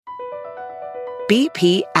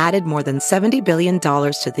BP added more than $70 billion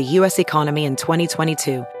to the U.S. economy in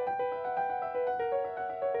 2022.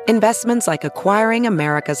 Investments like acquiring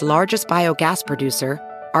America's largest biogas producer,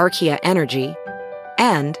 Archaea Energy,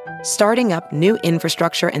 and starting up new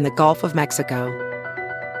infrastructure in the Gulf of Mexico.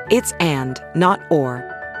 It's and, not or.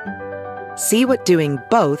 See what doing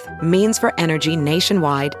both means for energy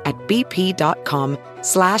nationwide at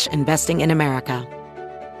bp.com/investing in America.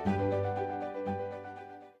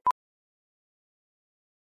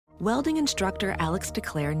 Welding instructor Alex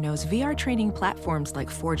DeClaire knows VR training platforms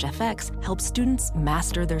like Forge FX help students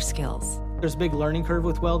master their skills. There's a big learning curve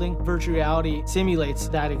with welding. Virtual reality simulates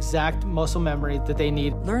that exact muscle memory that they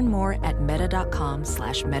need. Learn more at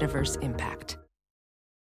meta.com/metaverseimpact.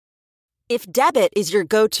 If debit is your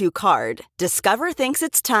go-to card, Discover thinks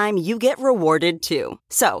it's time you get rewarded too.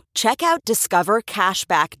 So, check out Discover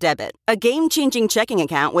Cashback Debit, a game-changing checking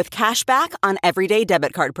account with cash back on everyday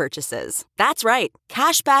debit card purchases. That's right,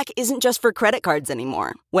 cashback isn't just for credit cards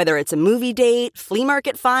anymore. Whether it's a movie date, flea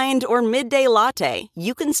market find, or midday latte,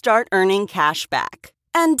 you can start earning cash back.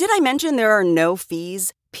 And did I mention there are no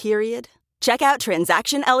fees, period? Check out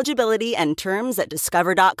transaction eligibility and terms at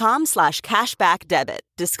discover.com/cashbackdebit.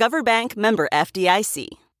 Discover Bank, member FDIC.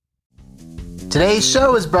 Today's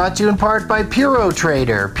show is brought to you in part by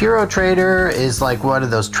PuroTrader. PuroTrader is like one of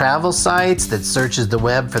those travel sites that searches the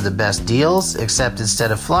web for the best deals, except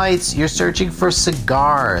instead of flights, you're searching for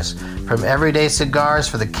cigars. From everyday cigars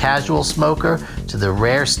for the casual smoker to the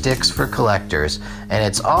rare sticks for collectors. And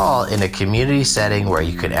it's all in a community setting where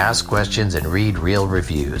you can ask questions and read real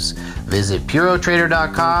reviews. Visit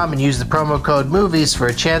PuroTrader.com and use the promo code MOVIES for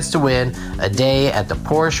a chance to win a day at the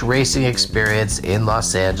Porsche Racing Experience in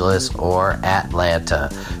Los Angeles or Atlanta.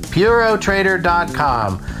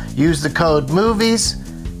 PuroTrader.com. Use the code MOVIES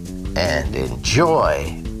and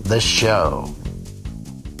enjoy the show.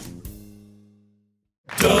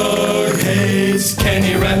 Doug Hayes,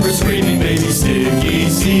 candy wrapper screaming baby sticky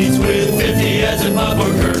seeds with 50 as in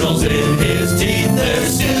popcorn kernels in his teeth.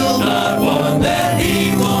 There's still not one that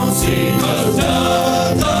he won't see, 'cause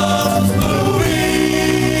Doug loves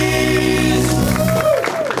movies.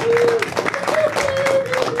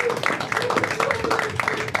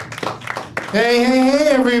 Hey,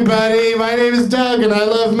 everybody. My name is Doug, and I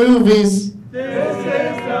love movies. This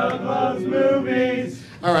is Doug Loves Movies.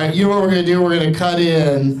 All right, you know what we're going to do? We're going to cut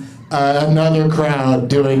in another crowd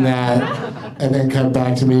doing that, and then cut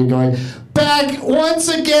back to me going, back once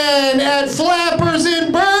again at Flappers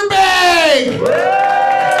in Burbank!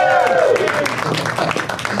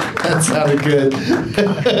 That sounded good.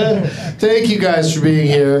 Thank you guys for being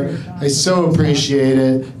here. I so appreciate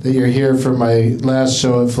it that you're here for my last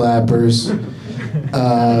show at Flappers.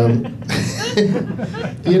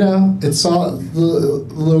 You know, it's all, the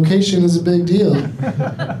location is a big deal.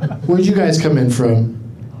 Where'd you guys come in from?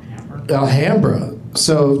 Alhambra.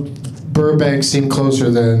 So Burbank seemed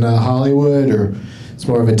closer than Hollywood, or it's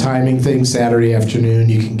more of a timing thing? Saturday afternoon,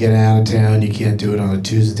 you can get out of town. You can't do it on a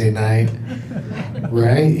Tuesday night.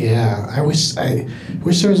 Right? Yeah. I wish there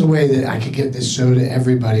was a way that I could get this show to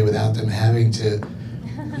everybody without them having to,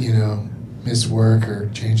 you know, miss work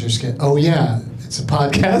or change their schedule. Oh, yeah. It's a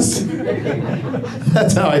podcast.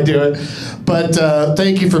 That's how I do it. But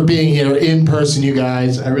thank you for being here in person, you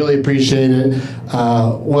guys. I really appreciate it.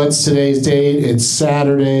 What's today's date? It's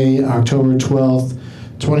Saturday, October 12th,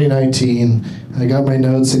 2019. I got my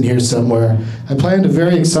notes in here somewhere. I planned a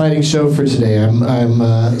very exciting show for today. I'm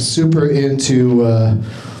super into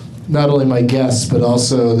not only my guests, but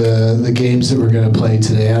also the games that we're going to play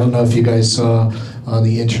today. I don't know if you guys saw on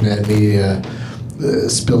the internet me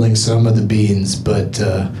spilling some of the beans, but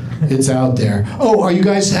it's out there. Oh, are you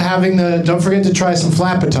guys having don't forget to try some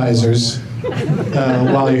Flappetizers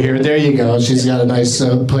while you're here. There you go. She's got a nice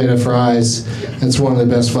plate of fries. That's one of the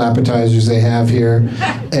best Flappetizers they have here.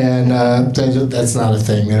 And that's not a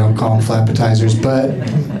thing. They don't call them Flappetizers, but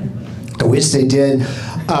I wish they did.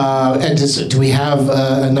 And do we have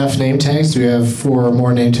enough name tags? Do we have 4 or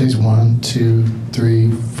more name tags? 1, 2,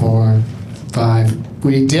 3, 4, 5.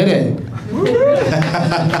 We did it.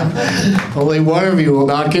 Only one of you will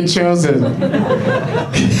not get chosen.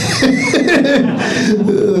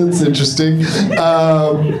 That's interesting.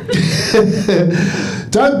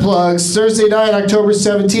 Doug Plugs, Thursday night, October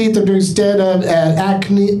 17th. I'm doing stand-up at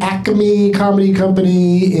Acme Comedy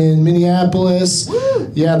Company in Minneapolis.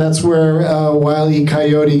 Yeah, that's where Wile E.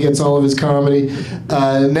 Coyote gets all of his comedy.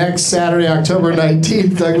 Next Saturday, October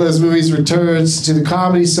 19th, Doug Loves Movies returns to the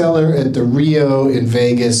Comedy Cellar at the Rio in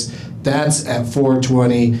Vegas. That's at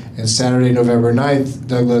 4:20. And Saturday, November 9th,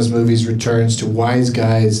 Doug Loves Movies returns to Wise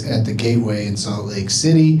Guys at the Gateway in Salt Lake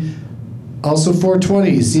City. Also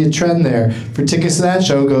 420. You see a trend there. For tickets to that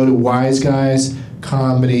show, go to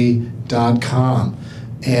wiseguyscomedy.com.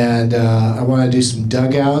 And I want to do some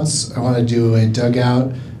dugouts. I want to do a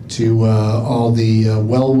dugout to all the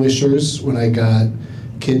well-wishers when I got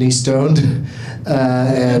kidney stoned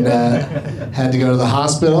and had to go to the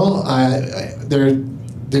hospital.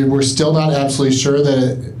 They were still not absolutely sure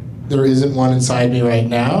that there isn't one inside me right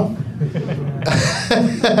now.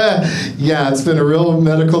 Yeah, it's been a real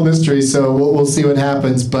medical mystery, so we'll see what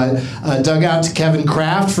happens. But dugout to Kevin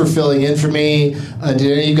Kraft for filling in for me. Did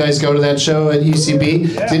any of you guys go to that show at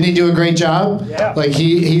UCB? Yeah. Didn't he do a great job? Yeah. Like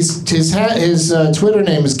his Twitter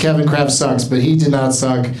name is Kevin Kraft Sucks, but he did not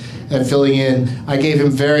suck at filling in. I gave him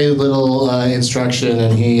very little instruction,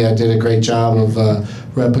 and he did a great job of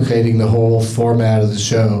replicating the whole format of the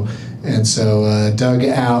show. And so dug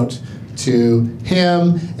out to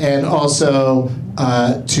him, and also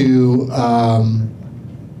to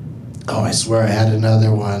I swear I had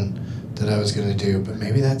another one that I was going to do, but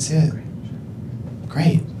maybe that's it.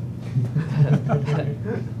 Great.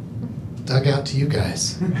 Dug out to you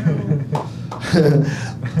guys.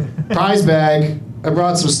 Prize bag. I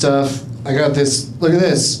brought some stuff. I got this. Look at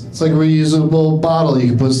this. It's like a reusable bottle. You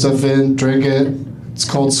can put stuff in, drink it. It's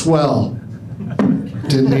called Swell.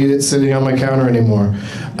 Didn't need it sitting on my counter anymore.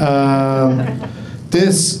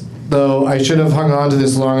 This, though, I should have hung on to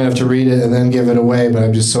this long enough to read it and then give it away, but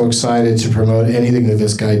I'm just so excited to promote anything that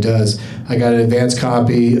this guy does. I got an advance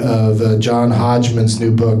copy of John Hodgman's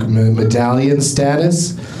new book, Medallion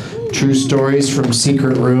Status, True Stories from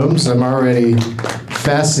Secret Rooms. I'm already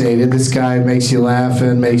fascinated. This guy makes you laugh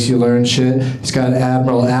and makes you learn shit. He's got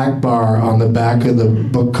Admiral Akbar on the back of the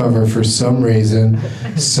book cover for some reason.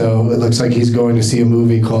 So it looks like he's going to see a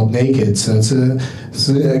movie called Naked. So it's going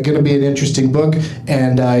to be an interesting book.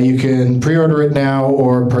 And you can pre-order it now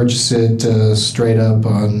or purchase it straight up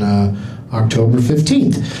on October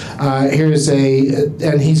 15th.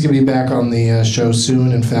 And he's going to be back on the show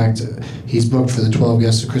soon. In fact, he's booked for the 12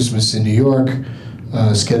 Guests of Christmas in New York.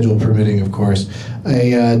 Schedule permitting, of course.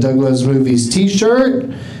 A Doug Loves Movies t-shirt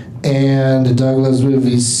and a Doug Loves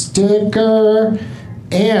Movies sticker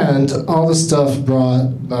and all the stuff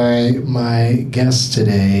brought by my guests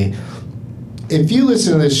today. If you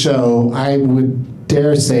listen to this show, I would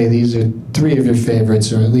dare say these are three of your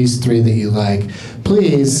favorites, or at least three that you like.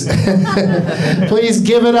 Please, please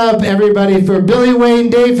give it up, everybody, for Billy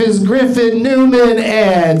Wayne Davis, Griffin Newman,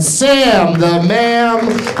 and Sam the Ma'am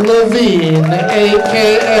Levine,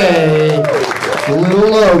 a.k.a. Little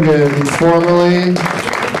Logan, formerly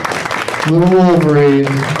Little Wolverine.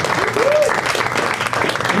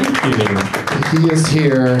 He is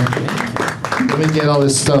here. Let me get all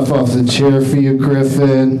this stuff off the chair for you,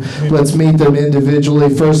 Griffin. Let's meet them individually.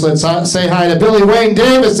 First, let's say hi to Billy Wayne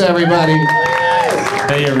Davis, everybody.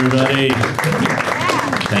 Hey, everybody.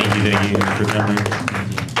 Thank you for coming.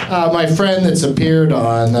 My friend that's appeared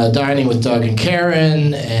on Dining with Doug and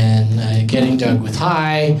Karen and Getting Doug with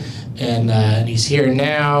High, and he's here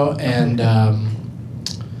now. And,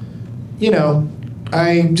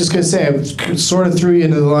 I'm just going to say, I sort of threw you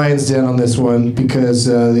into the lion's den on this one because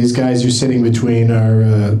these guys you're sitting between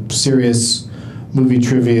are serious movie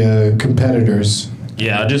trivia competitors.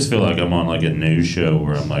 Yeah, I just feel like I'm on like a news show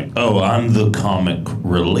where I'm like, oh, I'm the comic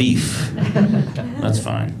relief. That's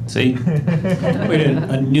fine. See? Wait,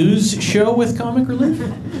 a news show with comic relief?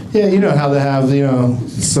 Yeah, you know how they have,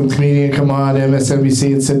 some comedian come on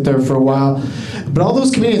MSNBC and sit there for a while. But all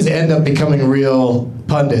those comedians end up becoming real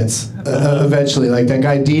pundits eventually. Like that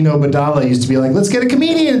guy Dino Badala used to be like, let's get a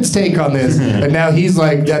comedian's take on this. And now he's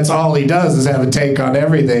like, that's all he does is have a take on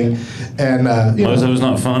everything. And so it's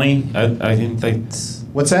not funny? I think that's...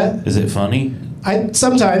 What's that? Is it funny?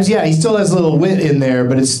 Sometimes, yeah, he still has a little wit in there,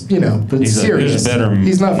 but it's, but it's serious.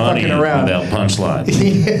 He's not money fucking around. Without punchlines.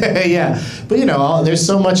 Yeah. But, there's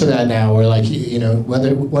so much of that now where, like,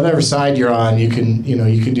 whatever side you're on, you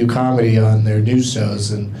can do comedy on their news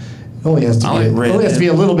shows, and it only has to be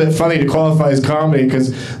a little bit funny to qualify as comedy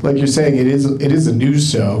because, like you're saying, it is a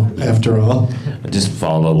news show, after all. I just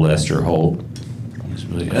follow Lester Holt. Just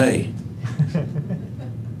be like, hey.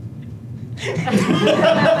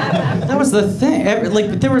 That was the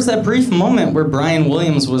thing. There was that brief moment where Brian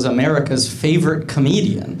Williams was America's favorite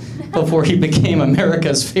comedian before he became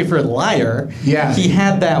America's favorite liar. Yeah. He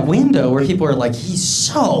had that window where people were like, he's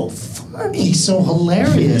so funny. He's so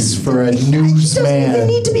hilarious for a newsman. He doesn't even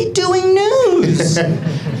need to be doing news.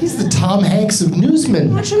 He's the Tom Hanks of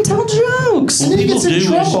newsmen. Watch him tell jokes. What he gets in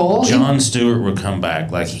trouble. Jon Stewart would come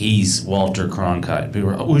back like he's Walter Cronkite. People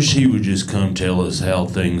were, I wish he would just come tell us how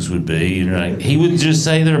things would be. And he would just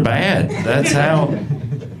say they're bad. That's how.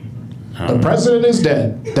 The president is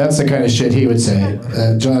dead. That's the kind of shit he would say.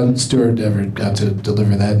 Jon Stewart never got to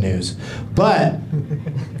deliver that news. But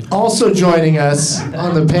also joining us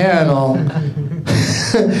on the panel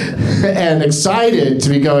and excited to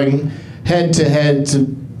be going head to head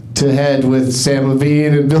with Sam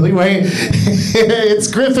Levine and Billy Wayne,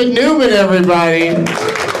 it's Griffin Newman, everybody.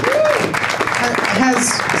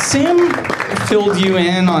 Has Sam filled you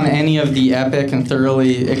in on any of the epic and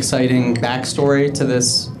thoroughly exciting backstory to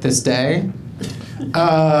this day?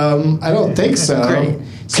 I don't think so. Great.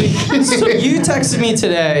 So you texted me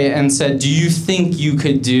today and said, do you think you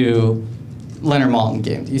could do Leonard Maltin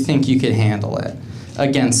game? Do you think you could handle it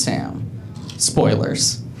against Sam?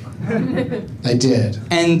 Spoilers. I did.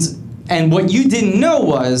 And what you didn't know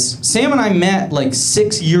was Sam and I met like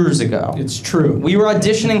 6 years ago. It's true. We were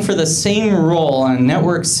auditioning for the same role on a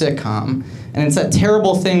network sitcom, and it's that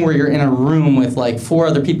terrible thing where you're in a room with like 4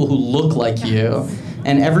 other people who look like you,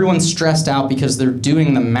 and everyone's stressed out because they're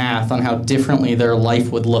doing the math on how differently their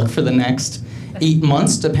life would look for the next 8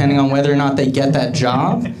 months, depending on whether or not they get that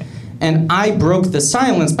job. And I broke the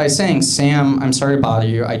silence by saying, Sam, I'm sorry to bother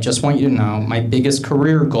you. I just want you to know my biggest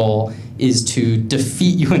career goal is to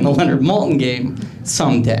defeat you in the Leonard Maltin game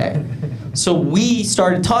someday. So we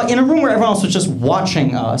started talking in a room where everyone else was just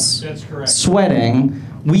watching us, sweating.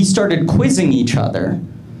 We started quizzing each other.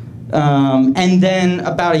 And then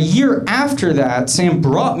about a year after that, Sam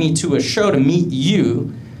brought me to a show to meet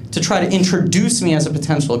you to try to introduce me as a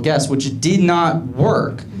potential guest, which did not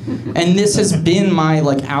work. And this has been my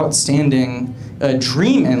like outstanding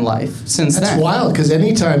dream in life since then. That's wild, because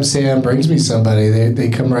anytime Sam brings me somebody, they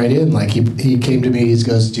come right in. Like he came to me, he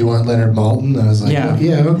goes, do you want Leonard Maltin? And I was like,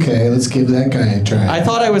 yeah, okay, let's give that guy a try. I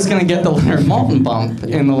thought I was going to get the Leonard Maltin bump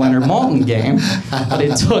in the Leonard Maltin game, but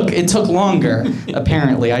it took longer,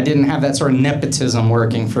 apparently. I didn't have that sort of nepotism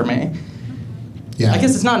working for me. Yeah. I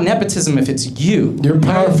guess it's not nepotism if it's you. You're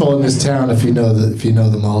powerful in this town if you know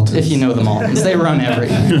the Maltins. If you know the Maltins, they run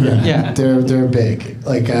everything. Yeah. They're big.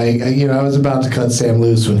 Like I was about to cut Sam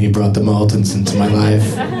loose when he brought the Maltins into my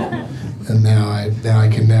life, and now I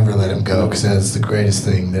can never let him go because that's the greatest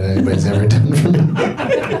thing that anybody's ever done for me.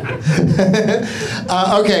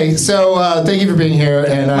 Okay, so thank you for being here,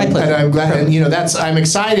 and I'm glad. And I'm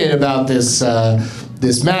excited about this.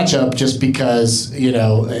 This matchup, just because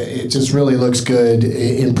it just really looks good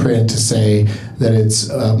in print to say that it's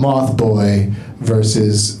Moth Boy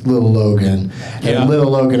versus Little Logan, and Little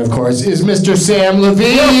Logan, of course, is Mr. Sam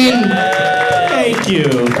Levine. Thank you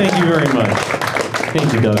very much.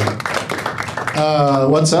 Thank you, Doug.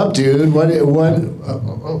 What's up, dude? What?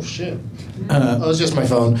 Oh shit! It's just my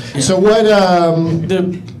phone. Yeah. So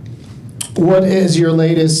what is your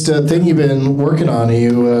latest thing you've been working on? Are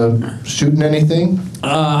you shooting anything?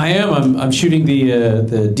 I am. I'm shooting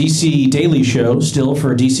the DC Daily Show still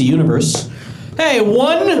for DC Universe. Hey,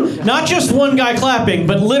 not just one guy clapping,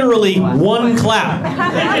 but literally one clap.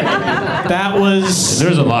 That was...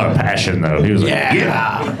 There's a lot of passion, though. He was like,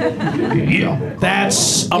 yeah.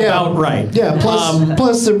 That's about right. Yeah,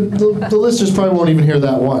 plus the listeners probably won't even hear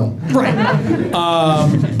that one. Right.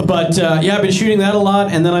 But I've been shooting that a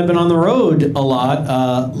lot, and then I've been on the road a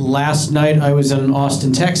lot. Last night I was in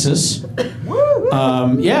Austin, Texas.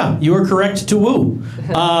 You were correct to woo.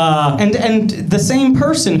 And the same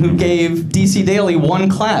person who gave DC Daily one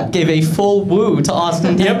clap gave a full woo to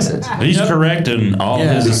Austin, Texas. He's correct in all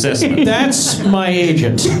his assessments. That's my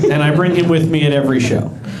agent, and I bring him with me at every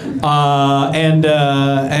show.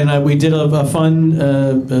 We did a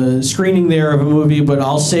fun screening there of a movie, but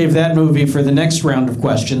I'll save that movie for the next round of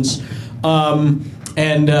questions. Anyway,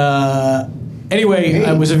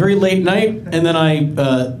 it was a very late night, and then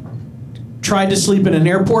I tried to sleep in an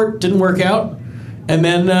airport, didn't work out, and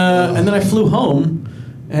then I flew home,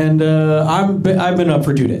 and I've been up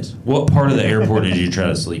for 2 days. What part of the airport did you try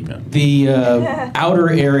to sleep in? The outer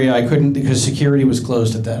area I couldn't because security was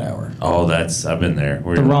closed at that hour. Oh, I've been there.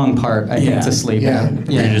 The wrong part, I think, to sleep in.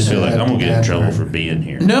 You just feel like I'm gonna get in trouble for being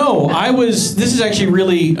here. No, this is actually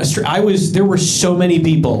really. There were so many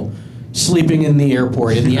people sleeping in the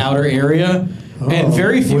airport in the outer area. And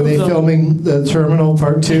very few Were they of them... filming The Terminal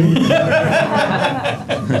Part 2?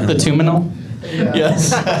 The Tuminal? Yeah.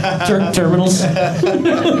 Yes. Terminals.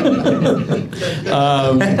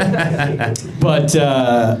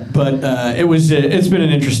 It's been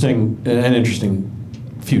an interesting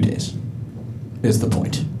few days, is the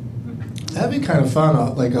point. That'd be kind of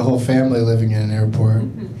fun, like a whole family living in an airport.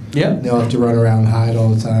 Yeah. They'll have to run around and hide all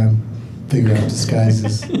the time, figure out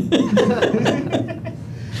disguises.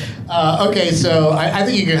 Okay, so I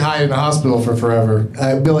think you can hide in a hospital for forever.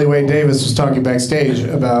 Billy Wayne Davis was talking backstage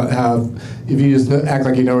about how if you just act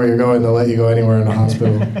like you know where you're going, they'll let you go anywhere in a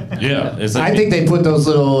hospital. Yeah, it's like I think they put those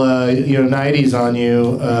little, 90s on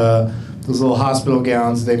you, those little hospital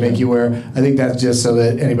gowns they make you wear. I think that's just so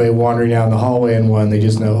that anybody wandering down the hallway in one, they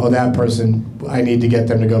just know, oh, that person, I need to get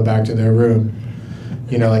them to go back to their room.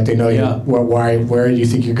 Like they know you. Where do you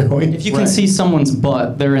think you're going? If you can see someone's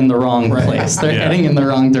butt, they're in the wrong place. They're heading in the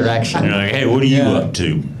wrong direction. You're like, hey, what are you up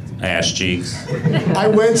to, ass cheeks? I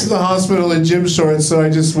went to the hospital in gym shorts, so I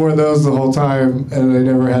just wore those the whole time, and I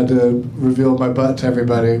never had to reveal my butt to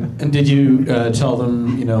everybody. And did you tell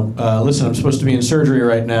them, listen, I'm supposed to be in surgery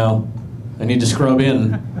right now. I need to scrub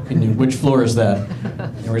in. Which floor is that?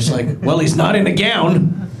 And we're just like, well, he's not in a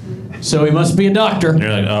gown. So he must be a doctor. And you're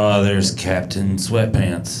like, oh, there's Captain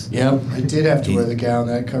Sweatpants. Yep. I did have to wear the gown.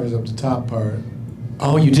 That covers up the top part.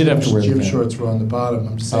 Oh, you did have to wear the gym gown. shorts were on the bottom.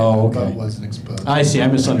 I'm just saying Oh, the okay. butt wasn't exposed. I see. I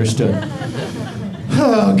misunderstood.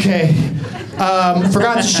 Okay.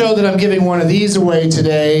 Forgot to show that I'm giving one of these away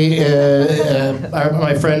today.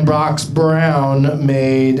 My friend Brox Brown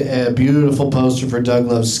made a beautiful poster for Doug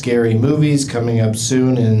Loves Scary Movies coming up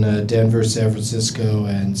soon in Denver, San Francisco,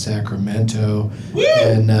 and Sacramento. Woo!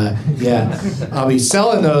 And I'll be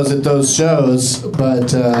selling those at those shows,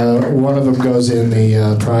 but one of them goes in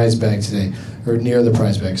the prize bag today, or near the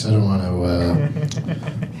prize bag, so I don't want to,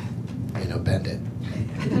 bend it.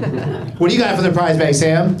 What do you got for the prize bag,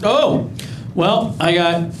 Sam? Oh, well, I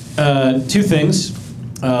got two things.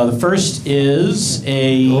 The first is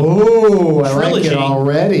a trilogy. I like it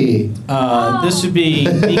already. This would be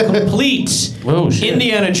the complete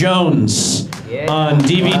Indiana Jones on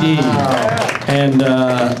DVD. Wow.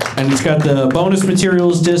 And it's got the bonus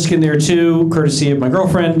materials disc in there too, courtesy of my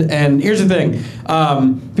girlfriend. And here's the thing.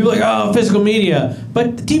 People are like, oh, physical media.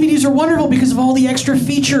 But the DVDs are wonderful because of all the extra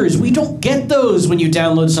features. We don't get those when you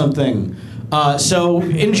download something. So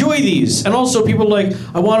enjoy these. And also people are like,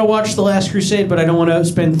 I want to watch The Last Crusade, but I don't want to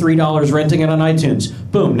spend $3 renting it on iTunes.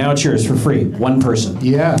 Boom, now it's yours for free. One person.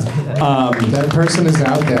 Yeah. That person is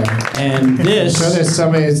out there. And this... I'm sure there's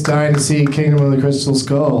somebody that's dying to see Kingdom of the Crystal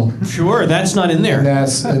Skull. Sure, that's not in there. And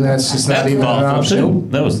that's just not even an option.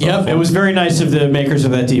 That was thoughtful. Yep, it was very nice of the makers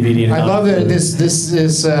of that DVD. I love that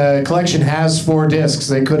this collection has 4 discs.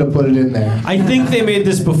 They could have put it in there. I think they made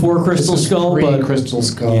this before Crystal Skull, but... Crystal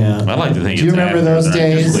Skull. Yeah. I like to think Do you remember those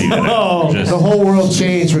days? The whole world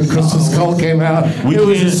changed when Crystal Skull came out. It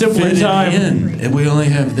was a simpler time. And we only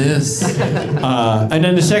have this. And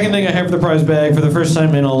then the second thing I have for the prize bag for the first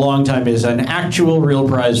time in a long time is an actual real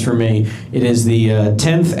prize for me. It is the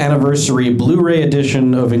 10th anniversary Blu-ray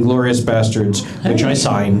edition of Inglourious Bastards, which I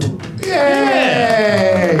signed.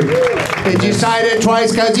 Yay! Did you sign it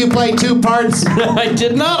twice because you played 2 parts? I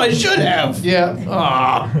did not. I should have. Yeah.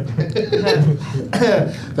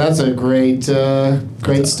 That's a great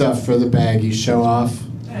stuff for the bag you show off.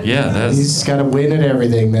 Yeah, He's got to win at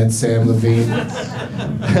everything, that's Sam Levine.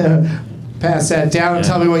 Pass that down and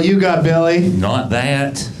tell me what you got, Billy. Not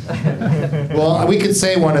that. Well, we could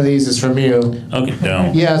say one of these is from you. Okay,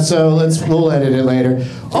 no. Yeah, so we'll edit it later.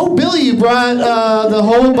 Oh, Billy, you brought the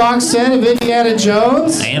whole box set of Indiana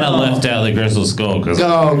Jones? And I left out the Crystal Skull. Oh, good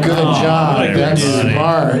job. That's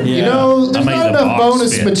smart. Yeah. There's not enough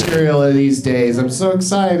bonus material these days. I'm so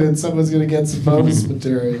excited someone's going to get some bonus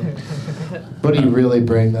material. What do you really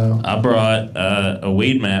bring, though? I brought a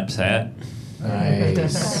Weed Maps hat.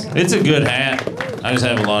 Nice. It's a good hat. I just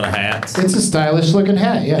have a lot of hats. It's a stylish looking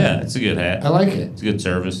hat, yeah. Yeah, it's a good hat. I like it. It's a good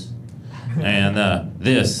service. And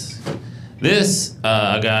this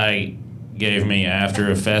a guy gave me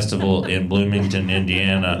after a festival in Bloomington,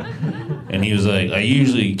 Indiana. And he was like, I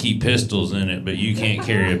usually keep pistols in it, but you can't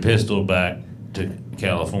carry a pistol back to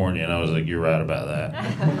California. And I was like, you're right about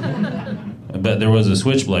that. But there was a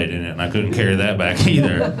switchblade in it, and I couldn't carry that back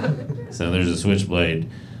either. So there's a switchblade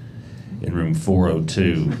in room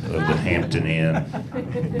 402 of the Hampton Inn,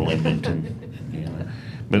 Bloomington.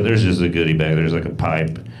 But there's just a goodie bag. There's like a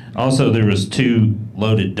pipe. Also, there was 2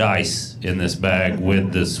 loaded dice in this bag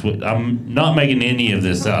with the I'm not making any of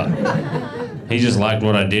this up. He just liked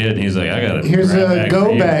what I did, and he's like, I got a Here's a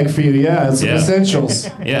go bag for you. Yeah, it's some essentials.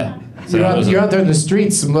 Yeah. So you're out there in the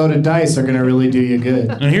streets, some loaded dice are going to really do you good.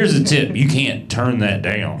 And here's a tip. You can't turn that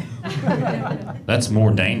down. That's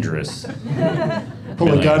more dangerous.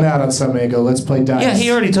 Pull a gun out on somebody and go, let's play dice. Yeah, he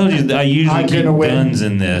already told you that I usually keep guns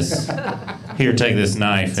in this. Here, take this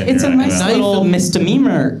knife. And It's a you're like, nice well, little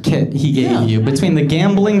misdemeanor kit he gave you between the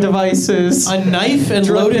gambling devices. A knife and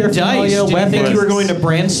drug loaded dice. paraphernalia, Did you think weapons. you were going to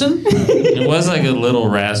Branson? It was like a Little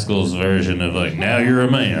Rascals version of like, now you're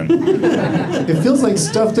a man. It feels like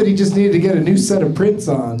stuff that he just needed to get a new set of prints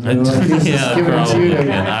on. You know, like he's just Yeah, giving it to you probably.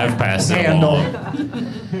 to And I've passed it handle.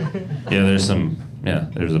 along. Yeah,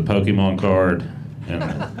 there's a Pokemon card. And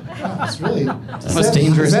It's really Most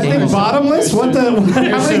dangerous Is that game. thing bottomless? What the?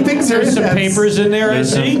 How many things are There's in some that? papers in there, I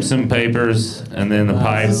there's see. some papers, and then the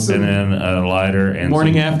pipe, and then a lighter, and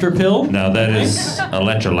Morning some, after pill? No, that is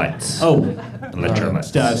electrolytes. Oh,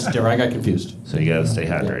 Electrolytes. I got confused. So you gotta stay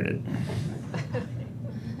hydrated.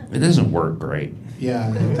 It doesn't work great.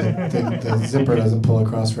 Yeah, the zipper doesn't pull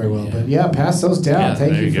across very well. But yeah, pass those down. Yeah,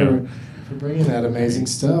 Thank there you you go. for bringing that amazing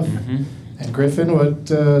stuff. And Griffin, what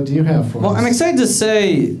do you have for us? Well, I'm excited to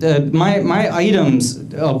say my items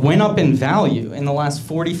went up in value in the last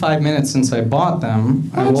 45 minutes since I bought them.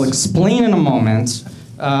 I will explain in a moment.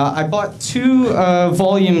 I bought 2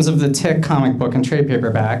 volumes of the Tick comic book and trade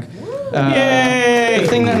paperback. Yay! The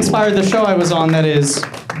thing that inspired the show I was on that is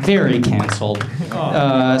very canceled.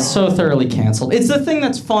 So thoroughly canceled. It's the thing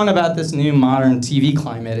that's fun about this new modern TV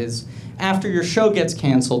climate is after your show gets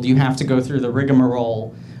canceled, you have to go through the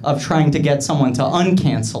rigmarole of trying to get someone to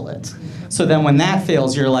uncancel it. So then when that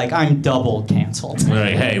fails, you're like, I'm double canceled.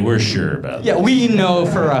 Like, hey, we're sure about Yeah, we know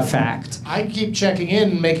for a fact. I keep checking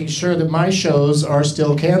in and making sure that my shows are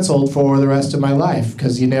still canceled for the rest of my life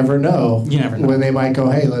because you never know. You never know. When they might go,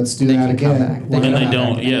 hey, let's do that can come again. back. They And can they come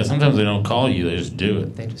don't. back. Yeah, sometimes they don't call you. They just do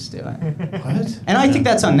it. They just do it. What? And I think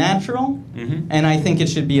that's unnatural, and I think it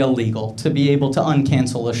should be illegal to be able to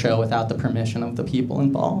uncancel a show without the permission of the people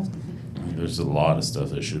involved. There's a lot of stuff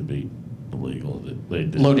that should be illegal that they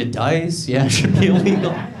do. Loaded dice, yeah, should be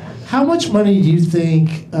illegal. How much money do you think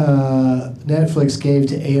Netflix gave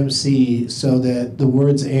to AMC so that the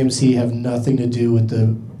words AMC have nothing to do with the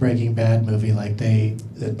Breaking Bad movie, like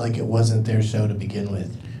it wasn't their show to begin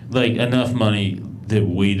with? Like enough money that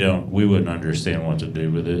we wouldn't understand what to do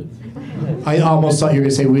with it. I almost thought you were going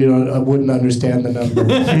to say wouldn't understand the number.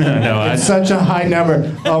 No, It's such a high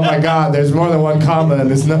number. Oh my God, there's more than one comma in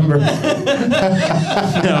this number.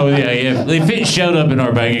 No, yeah. If it showed up in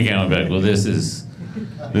our bank account, we'd be like, well, this is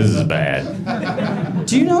bad.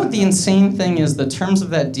 Do you know what the insane thing is? The terms of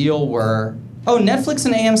that deal were, Netflix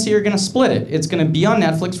and AMC are going to split it. It's going to be on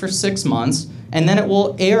Netflix for 6 months, and then it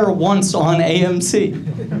will air once on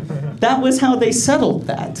AMC. That was how they settled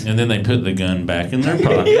that. And then they put the gun back in their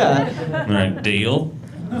pocket. Yeah. They're like, deal.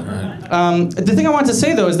 The thing I want to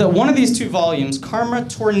say, though, is that one of these 2 volumes, Karma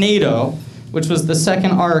Tornado, which was the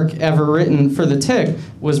second arc ever written for The Tick,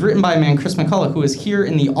 was written by a man, Chris McCullough, who is here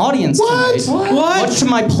in the audience tonight. What? Much to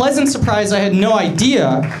my pleasant surprise, I had no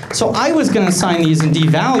idea. So I was going to sign these and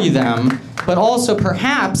devalue them, but also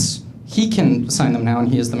perhaps he can sign them now, and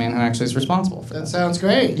he is the man who actually is responsible for That that. sounds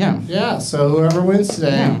great. Yeah. Yeah, so whoever wins today,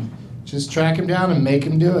 Yeah. just track him down and make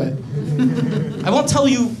him do it. I won't tell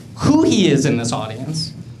you who he is in this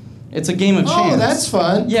audience. It's a game of chance. Oh, that's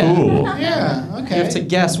fun. Yeah. Cool. Yeah, okay. You have to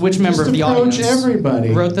guess which member Just of the approach audience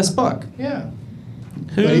everybody. wrote this book. Yeah.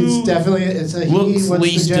 Who But it's definitely, it's a he, looks what's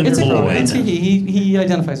least the gender It's a employed? it's a he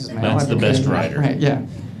identifies as male. That's the best writer. Right, yeah.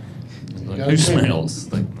 Like, who smells?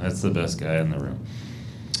 Like, that's the best guy in the room.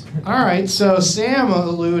 All right, so Sam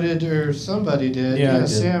alluded, or somebody did. Yeah, I did.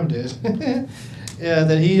 Sam did. Yeah,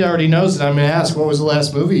 that he already knows that I'm going to ask, what was the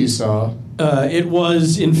last movie you saw? It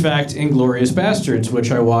was, in fact, Inglourious Bastards,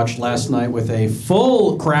 which I watched last night with a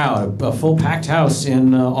full crowd, a full packed house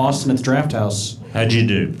in Austin at the Draft House. How'd you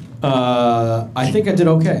do? I think I did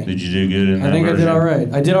okay. Did you do good in that I think version? I did all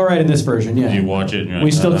right. I did all right in this version, yeah. Did you watch it? And you're like,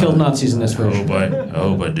 We still "Oh, killed Nazis in this version. I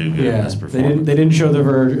hope I do good in Yeah, this they performance. didn't show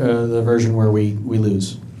the version where we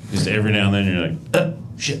lose. Just every now and then you're like,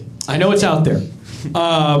 shit. I know it's out there.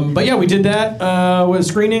 But yeah, we did that with a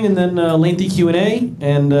screening and then lengthy Q&A,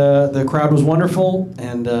 and the crowd was wonderful,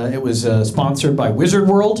 and it was sponsored by Wizard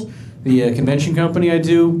World, the convention company I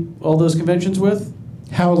do all those conventions with.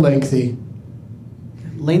 How lengthy?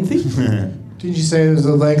 Lengthy? Did you say it was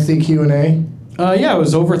a lengthy Q&A? Yeah, it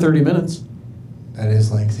was over 30 minutes. That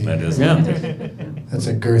is lengthy. That is. Yeah. That's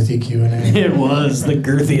a girthy Q&A. It was the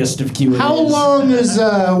girthiest of Q&As. How long is,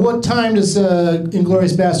 what time does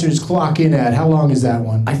Inglourious Bastards clock in at? How long is that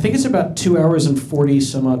one? I think it's about 2 hours and 40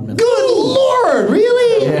 some odd minutes. Good Lord,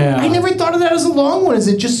 really? Yeah. I never thought of that as a long one. Is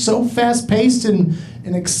it just so fast-paced and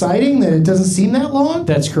exciting that it doesn't seem that long?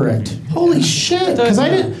 That's correct. Holy shit! Because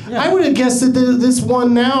I would have guessed that this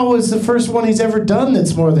one now is the first one he's ever done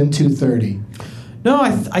that's more than 2:30. No,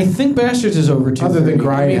 I think Bastards is over 2:30. Other than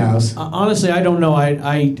Grindhouse. Honestly, I don't know.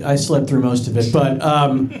 I slept through most of it, but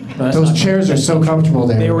those chairs are so comfortable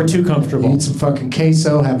there. They were too comfortable. You eat some fucking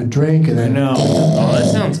queso, have a drink, and then. No. Oh,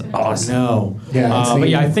 that sounds awesome. No. Yeah. But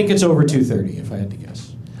yeah, I think it's over 2:30 if I had to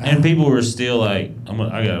guess. And people were still like,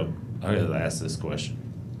 I gotta ask this question.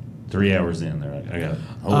 3 hours in, they're like, I gotta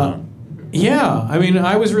hold on. Yeah, I mean,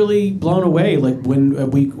 I was really blown away. Like when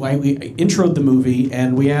we introed the movie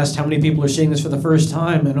and we asked how many people are seeing this for the first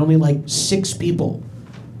time, and only like 6 people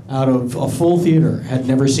out of a full theater had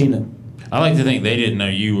never seen it. I like to think they didn't know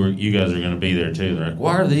you guys were going to be there too. They're like,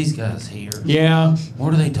 why are these guys here? Yeah.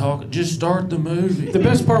 What are they talking? Just start the movie. The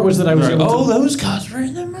best part was that I was like, able to those guys were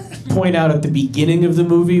in the movie. Point out at the beginning of the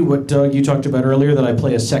movie what Doug, you talked about earlier, that I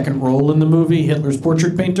play a second role in the movie, Hitler's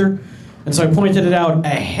portrait painter. And so I pointed it out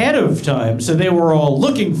ahead of time, so they were all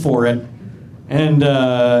looking for it, and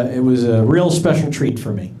it was a real special treat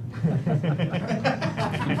for me.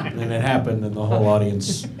 And it happened, and the whole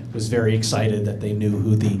audience was very excited that they knew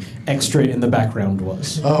who the extra in the background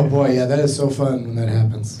was. Oh boy, yeah, that is so fun when that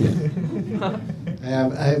happens.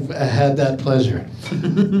 I've had that pleasure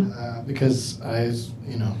because I'm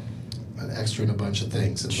an extra in a bunch of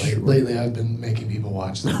things. And lately, I've been making people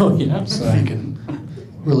watch them. Oh yeah, so I can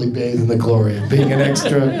really bathe in the glory of being an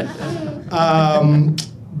extra.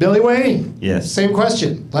 Billy Wayne. Yes. Same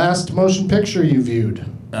question. Last motion picture you viewed.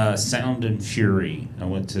 Sound and Fury. I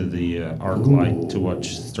went to the ArcLight to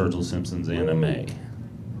watch Sturgill Simpson's anime.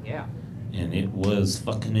 Yeah. And it was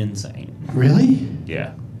fucking insane. Really?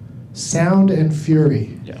 Yeah. Sound and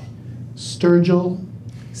Fury. Yeah. Sturgill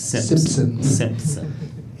Simpson.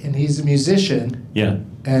 And he's a musician. Yeah.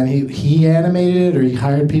 And he animated it, or he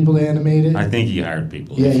hired people to animate it? I think he hired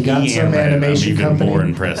people. Yeah, he got some animation I'm even company. more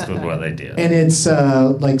impressed with what they did. And it's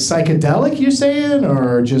like psychedelic, you're saying,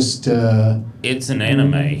 or just... It's an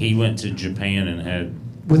anime. He went to Japan and had...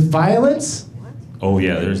 With violence? Oh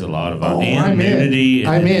yeah, there's a lot of I'm nudity. in.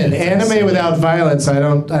 I'm in. Anime without violence, I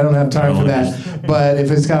don't have time for that. But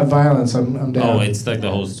if it's got violence, I'm down. Oh, it's like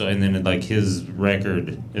the whole story, and then like his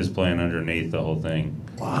record is playing underneath the whole thing.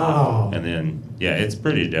 Wow. And then it's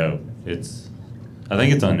pretty dope. I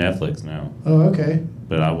think it's on Netflix now. Oh, okay.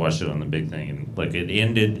 But I watched it on the big thing, and like it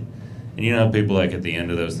ended, and you know how people like at the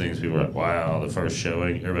end of those things, people are like, "Wow, the first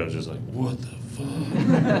showing." Everybody was just like, "What the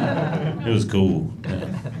fuck?" It was cool. Yeah.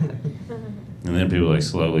 And then people like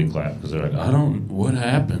slowly clap because they're like, what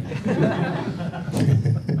happened?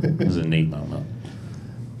 It was a neat moment.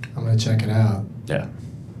 I'm going to check it out. Yeah.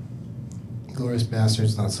 Glorious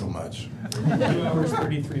Bastards, not so much. 2 hours,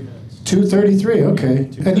 33 minutes. 2:33, okay.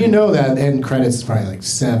 And you know that end credits is probably like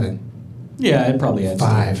 7. Yeah, it probably adds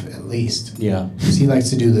 5 at least. Yeah. Because he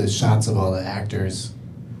likes to do the shots of all the actors.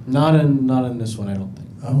 Not in this one, I don't think.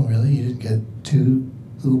 Oh, really? You didn't get 2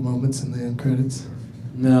 little moments in the end credits?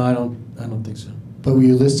 No, I don't think so. But were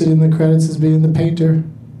you listed in the credits as being the painter?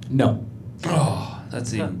 No. Oh,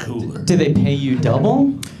 that's even cooler. Did they pay you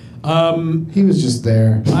double? He was just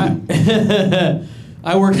there.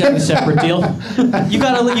 I worked out a separate deal. You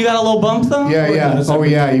got a little bump though? Yeah. Oh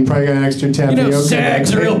yeah, you probably got an extra tapioca.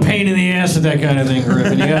 SAG's a real pain in the ass with that kind of thing,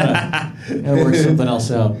 Griffin. You gotta work something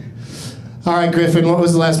else out. All right, Griffin, what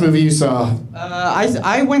was the last movie you saw?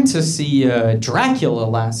 I went to see Dracula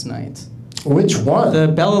last night. Which one? The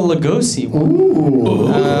Bela Lugosi one. Ooh.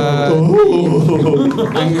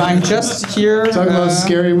 I'm just here... Talk about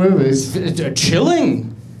scary movies.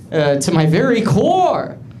 Chilling to my very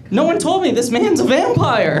core. No one told me this man's a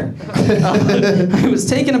vampire. I was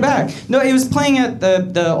taken aback. No, it was playing at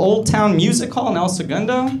the Old Town Music Hall in El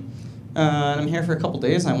Segundo. And I'm here for a couple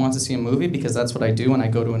days, and I want to see a movie because that's what I do when I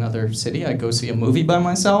go to another city. I go see a movie by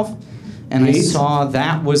myself. And I saw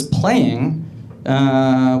that was playing...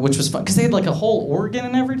 which was fun, because they had like a whole organ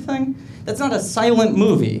and everything. That's not a silent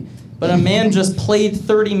movie, but a man just played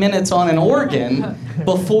 30 minutes on an organ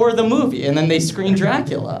before the movie, and then they screened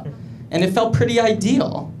Dracula. And it felt pretty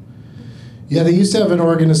ideal. Yeah, they used to have an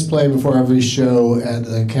organist play before every show at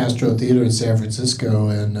the Castro Theater in San Francisco,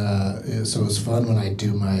 and so it was fun when I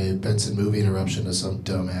do my Benson movie interruption to some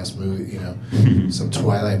dumbass movie, some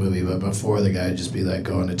Twilight movie, but before the guy would just be like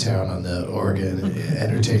going to town on the organ and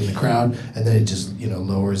entertaining the crowd, and then it just,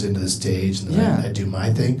 lowers into the stage, and then I do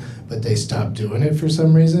my thing, but they stopped doing it for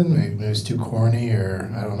some reason. Maybe it was too corny,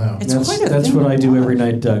 or I don't know. That's what I do every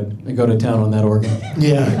night, Doug. I go to town on that organ.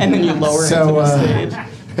 Yeah. And then you lower it into the stage.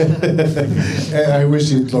 I wish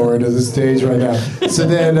you'd lower to the stage right now. So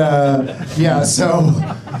then,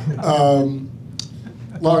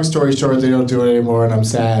 Long story short, they don't do it anymore, and I'm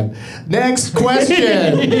sad. Next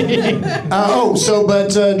question.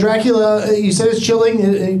 But Dracula, you said it's chilling.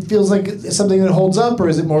 It feels like something that holds up, or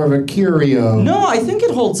is it more of a curio? No, I think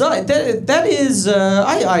it holds up. That is,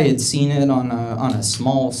 I had seen it on a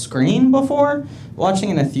small screen before. Watching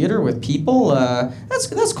in a theater with people,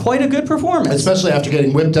 that's quite a good performance. Especially after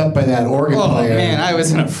getting whipped up by that organ player. Oh man, I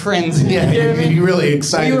was in a frenzy. Yeah, you're really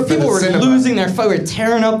excited. People were losing their fight. We were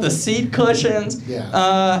tearing up the seat cushions.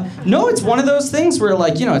 Yeah. No, it's one of those things where,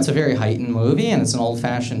 like, it's a very heightened movie, and it's an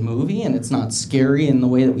old-fashioned movie, and it's not scary in the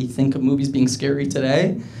way that we think of movies being scary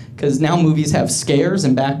today. Because now movies have scares,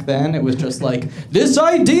 and back then it was just like, this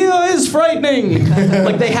idea is frightening.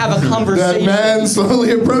 Like they have a conversation. That man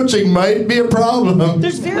slowly approaching might be a problem.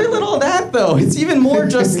 There's very little of that, though. It's even more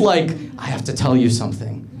just like, I have to tell you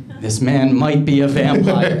something. This man might be a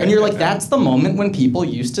vampire. And you're like, that's the moment when people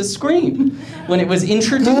used to scream. When it was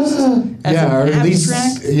introduced as an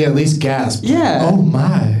abstract. At least gasp. Yeah. Oh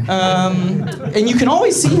my. And you can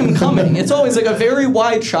always see him coming. It's always like a very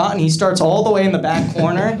wide shot, and he starts all the way in the back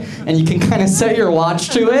corner, and you can kind of set your watch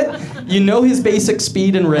to it. You know his basic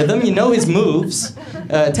speed and rhythm. You know his moves.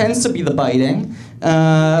 It tends to be the biting.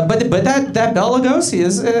 But that Bela Lugosi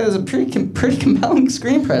is a pretty compelling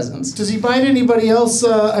screen presence. Does he bite anybody else?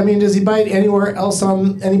 Does he bite anywhere else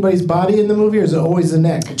on anybody's body in the movie, or is it always the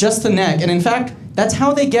neck? Just the neck, and in fact, that's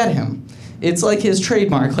how they get him. It's like his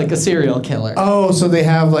trademark, like a serial killer. Oh, so they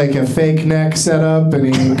have like a fake neck set up,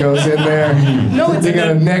 and he goes in there. No, they got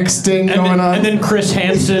a neck sting going on. And then Chris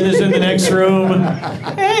Hansen is in the next room.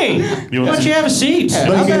 Hey, why don't you have a seat?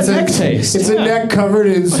 Yeah, how's that neck taste? It's a neck covered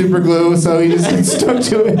in super glue, so he just gets stuck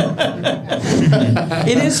to it.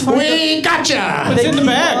 It is funny. We gotcha! It's in the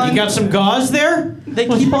bag. You got some gauze there? They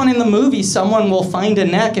keep on in the movie. Someone will find a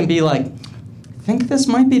neck and be like, I think this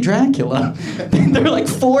might be Dracula. There are like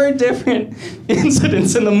 4 different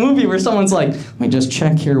incidents in the movie where someone's like, let me just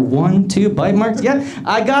check here. 1, 2 bite marks. Yeah,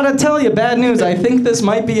 I gotta tell you, bad news. I think this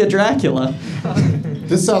might be a Dracula.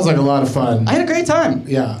 This sounds like a lot of fun. I had a great time.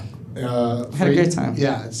 Yeah. Had a great time.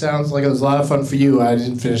 Yeah, it sounds like it was a lot of fun for you. I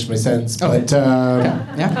didn't finish my sentence, but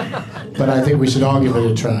Yeah. But I think we should all give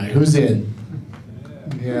it a try. Who's in?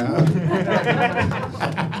 Yeah.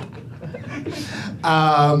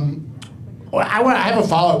 I have a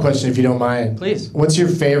follow-up question, if you don't mind. Please. What's your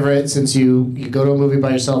favorite, since you go to a movie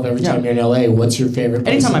by yourself every time you're in LA, what's your favorite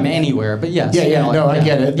place? Anytime I'm anywhere, but yes. I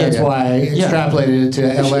get it. That's why I extrapolated it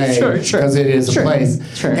to LA. Sure. Because it is a place.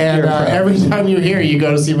 Sure. And every time you're here, you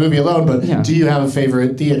go to see a movie alone, but do you have a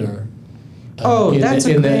favorite theater? That's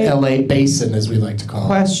a great the LA basin, as we like to call it.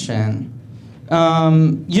 Question.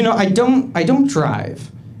 I don't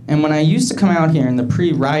drive. And when I used to come out here in the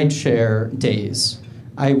pre-rideshare days,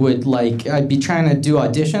 I'd be trying to do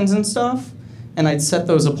auditions and stuff, and I'd set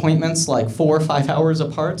those appointments like 4 or 5 hours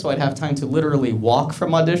apart, so I'd have time to literally walk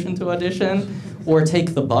from audition to audition or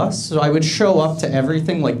take the bus. So I would show up to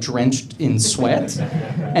everything like drenched in sweat,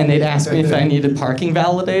 and they'd ask me if I needed parking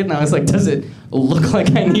validated, and I was like, does it look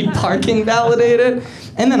like I need parking validated?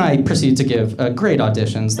 And then I proceeded to give great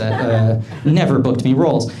auditions that never booked me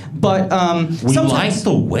roles. But we like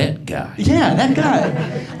the wet guy. Yeah, that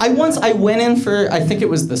guy. I went in for, I think it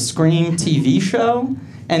was the Scream TV show,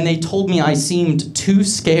 and they told me I seemed too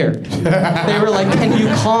scared. They were like, can you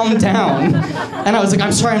calm down? And I was like,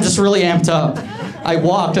 I'm sorry, I'm just really amped up. I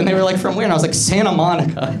walked, and they were like, from where? And I was like, Santa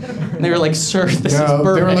Monica. And they were like, sir, this is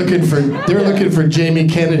Burbank. They were looking for Jamie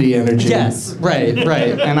Kennedy energy. Yes, right.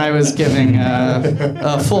 And I was giving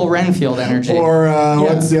a full Renfield energy. Or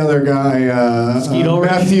what's the other guy?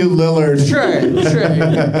 Matthew Lillard. Sure.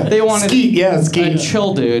 They wanted Skeet. A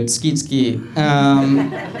chill dude, Skeet.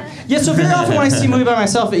 So very often when I see a movie by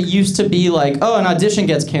myself, it used to be like, oh, an audition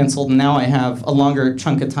gets canceled, and now I have a longer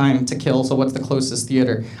chunk of time to kill, so what's the closest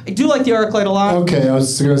theater? I do like the ArcLight a lot. Okay, I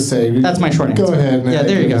was going to say. That's my short answer. Go ahead. Yeah,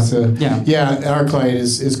 there you go. ArcLight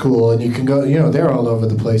is cool, and you can go, they're all over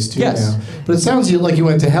the place too now. But it sounds like you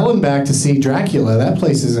went to Hell and back to see Dracula. That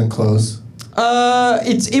place isn't close.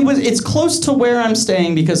 It's close to where I'm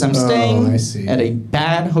staying because I'm staying at a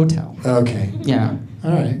bad hotel. Okay. Yeah. All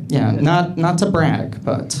right. Yeah, not to brag,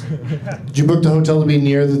 but... Did you book the hotel to be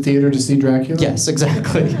near the theater to see Dracula? Yes,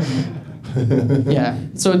 exactly. Yeah.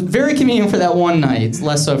 So it's very convenient for that one night,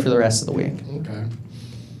 less so for the rest of the week. Okay.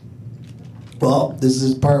 Well, this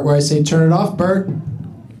is the part where I say turn it off, Bert.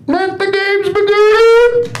 Let the games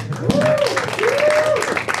begin!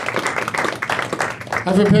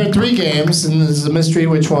 I've prepared 3 games, and there's a mystery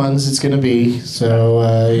which ones it's going to be. So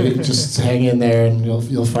just hang in there, and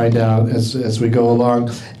you'll find out as we go along.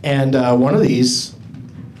 And one of these,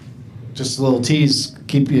 just a little tease,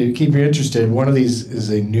 keep you interested. One of these is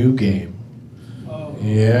a new game.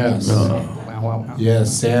 Yes. Wow.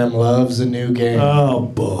 Yes, Sam loves a new game. Oh,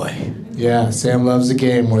 boy. Yeah, Sam loves a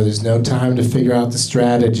game where there's no time to figure out the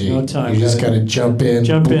strategy. No time. You just got to jump in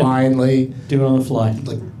blindly. Do it on the fly.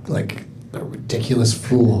 Like a ridiculous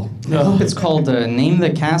fool. I hope it's called Name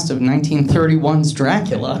the Cast of 1931's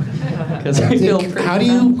Dracula. Because I feel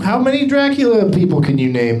How many Dracula people can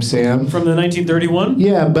you name, Sam? From the 1931?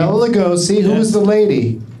 Yeah, Bela Lugosi. Who was the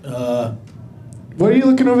lady? What are you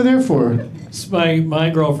looking over there for? My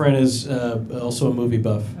girlfriend is also a movie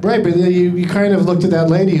buff. Right, but you kind of looked at that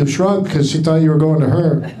lady who shrugged because she thought you were going to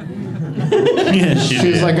her. Yeah,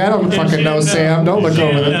 she was like, I don't fucking know, Sam. Don't look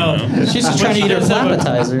over there. She's just trying to eat her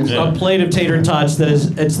appetizers. A plate of tater tots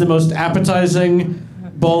it's the most appetizing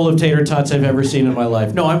bowl of tater tots I've ever seen in my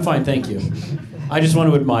life. No, I'm fine, thank you. I just want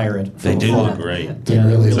to admire it. They do look great. They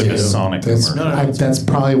really it's do. like a Sonic commercial. That's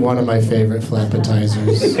probably one of my favorite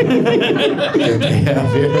flappetizers that they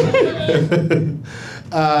have here.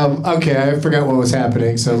 Okay, I forgot what was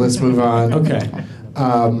happening, so let's move on. Okay.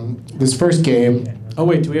 This first game. Oh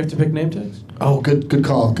wait, do we have to pick name tags? Oh, good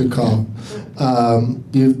call.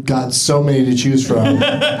 You've got so many to choose from.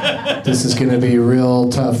 This is going to be real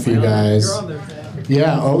tough for you guys.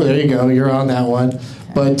 Yeah. Oh, there you go. You're on that one.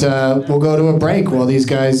 But we'll go to a break while these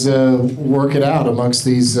guys work it out amongst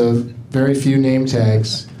these very few name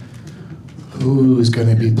tags. Who's going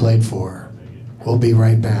to be played for? We'll be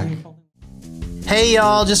right back. Hey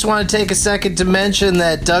y'all, just want to take a second to mention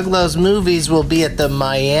that Doug Loves Movies will be at the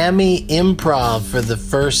Miami Improv for the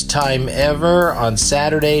first time ever on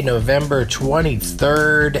Saturday, November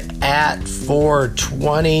 23rd at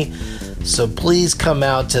 4:20. So please come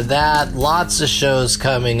out to that. Lots of shows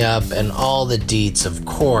coming up, and all the deets, of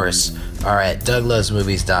course, are at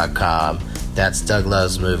DougLovesMovies.com. That's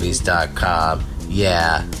DougLovesMovies.com.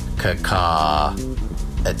 Yeah, caca,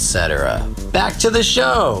 etc. Back to the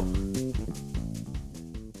show.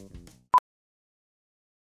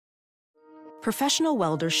 Professional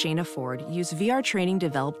welder Shayna Ford used VR training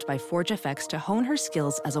developed by ForgeFX to hone her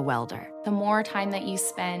skills as a welder. The more time that you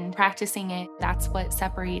spend practicing it, that's what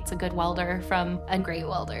separates a good welder from a great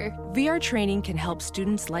welder. VR training can help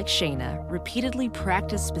students like Shayna repeatedly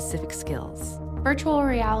practice specific skills. Virtual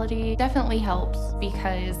reality definitely helps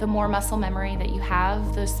because the more muscle memory that you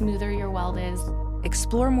have, the smoother your weld is.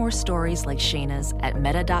 Explore more stories like Shayna's at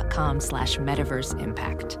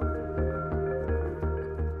meta.com/metaverseimpact.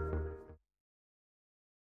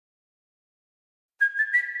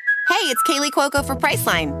 Hey, it's Kaylee Cuoco for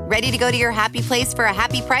Priceline. Ready to go to your happy place for a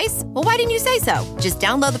happy price? Well, why didn't you say so? Just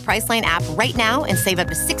download the Priceline app right now and save up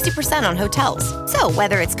to 60% on hotels. So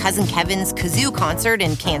whether it's Cousin Kevin's Kazoo Concert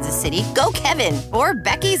in Kansas City, go Kevin, or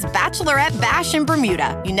Becky's Bachelorette Bash in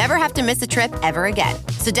Bermuda, you never have to miss a trip ever again.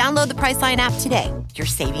 So download the Priceline app today. Your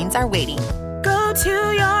savings are waiting. Go to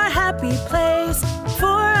your happy place for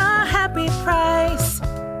a happy price.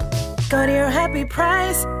 Go to your happy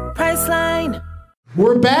price, Priceline.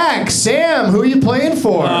 We're back. Sam, who are you playing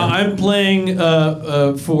for? I'm playing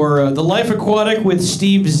for The Life Aquatic with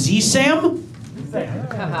Steve Zsam.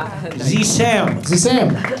 Zsam.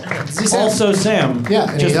 Also Sam. Yeah,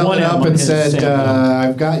 and just he held one it up and said, Sam.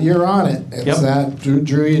 I've got you're on it. And Yep. that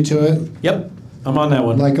drew you to it? Yep, I'm on that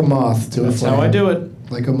one. Like a moth to That's a flame. how I do it.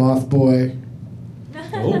 Like a moth boy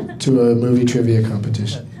Oh. to a movie trivia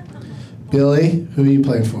competition. Billy, who are you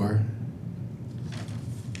playing for?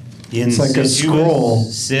 It's like a scroll.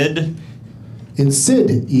 Sid.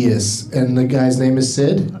 Insidious. And the guy's name is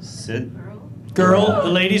Sid? Sid. Girl, the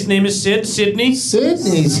lady's name is Sid. Sydney.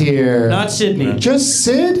 Sydney's here. Not Sydney. Just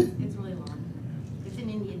Sid?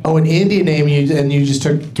 Oh, an Indian name, and you just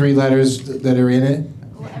took 3 letters that are in it?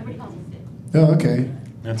 Oh, okay.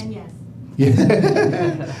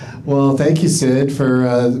 Yeah. Well, thank you, Sid,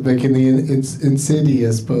 for making the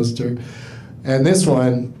Insidious poster. And this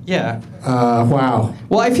one, Yeah. wow.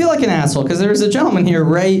 Well, I feel like an asshole because there's a gentleman here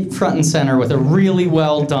right front and center with a really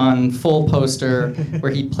well done full poster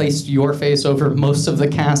where he placed your face over most of the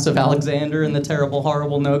cast of Alexander in the Terrible,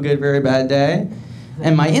 Horrible, No Good, Very Bad Day.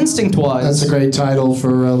 And my instinct was... That's a great title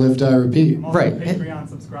for Live, Die, Repeat. Right. Patreon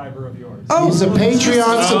subscriber of yours. Oh, he's a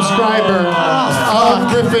Patreon subscriber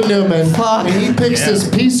of Griffin Newman. Fuck. And he picks this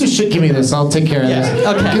piece of shit. Give me this. I'll take care of this.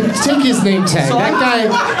 Okay. Take his name tag. So that guy.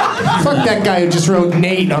 Fuck that guy who just wrote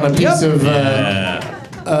Nate on a piece of.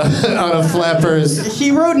 On a flappers. He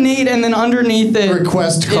wrote Nate, and then underneath it,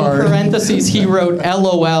 request card. in parentheses, he wrote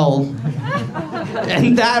LOL.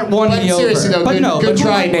 And that won me over. Seriously, though, good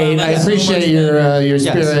try, Nate. I appreciate your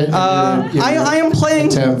spirit. Yes. I am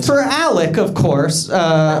playing for Alec, of course,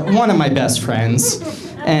 one of my best friends.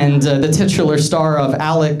 and the titular star of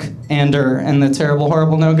Alec Ander and the Terrible,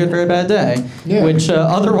 Horrible, No Good, Very Bad Day, which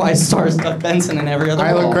otherwise stars Doug Benson in every other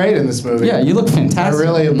I role. look great in this movie. Yeah, you look fantastic. I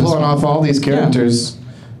really am in this pulling one. off all these characters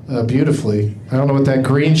beautifully. I don't know what that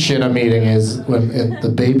green shit I'm eating is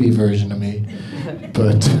the baby version of me,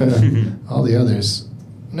 but all the others.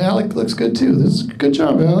 And Alec looks good too. This is a good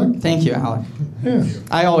job, Alec. Thank you, Alec. Yeah.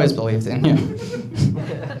 I always believed in you.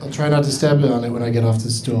 I'll try not to step on it when I get off the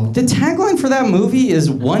stool. The tagline for that movie is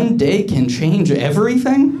 "One day can change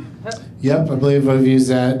everything." Yep, I believe I've used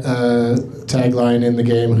that tagline in the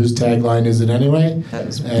game. Whose tagline is it anyway? That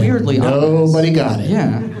is And weirdly nobody got it.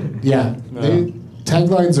 Yeah. Yeah.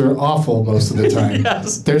 Taglines are awful most of the time.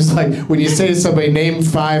 Yes. There's like when you say to somebody, name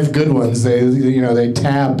 5 good ones, they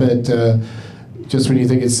tap at just when you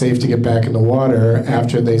think it's safe to get back in the water.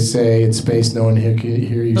 After they say in space, no one can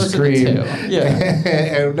hear you Those scream. are the 2. Yeah.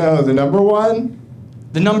 And no, the number one.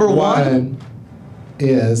 The number one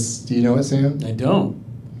is. Do you know it, Sam? I don't.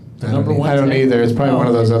 I don't either. It's probably one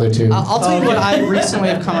of those other 2. I'll tell you what I recently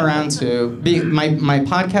have come around to. My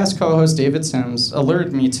podcast co-host David Sims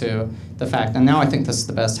alerted me to the fact, and now I think this is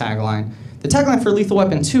the best tagline. The tagline for Lethal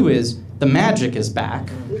Weapon 2 is "The magic is back,"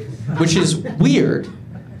 which is weird,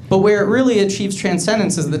 but where it really achieves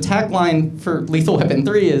transcendence is the tagline for Lethal Weapon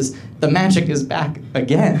 3 is "The magic is back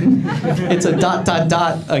again." It's a ...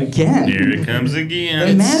 again. Here it comes again.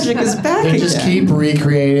 The magic is back They again. just keep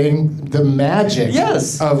recreating the magic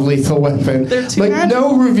of Lethal Weapon. They're too like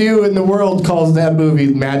no review in the world calls that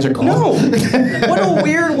movie magical. No. What a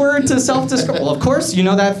weird word to self-describe. Well, of course, you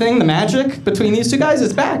know that thing, the magic between these two guys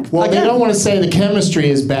is back. Well, again. they don't want to say the chemistry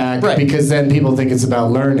is back because then people think it's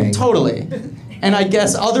about learning. Totally. And I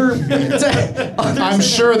guess I'm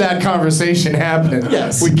sure that conversation happened.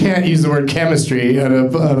 Yes. We can't use the word chemistry on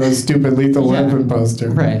a stupid Lethal Weapon poster.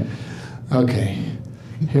 Right. Okay.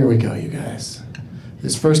 Here we go, you guys.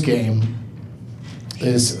 This first game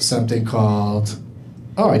is something called...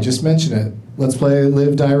 Oh, I just mentioned it. Let's play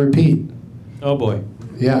Live, Die, Repeat. Oh, boy.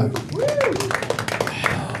 Yeah.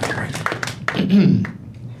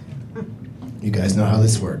 You guys know how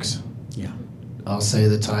this works. Yeah. I'll say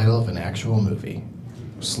the title of an actual movie,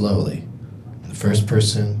 slowly. The first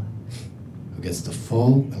person who gets the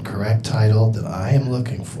full and correct title that I am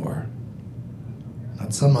looking for,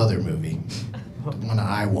 not some other movie, the one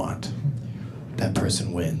I want, that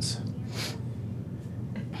person wins.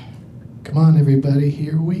 Come on, everybody,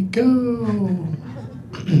 here we go.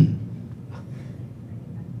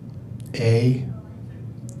 A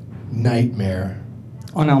Nightmare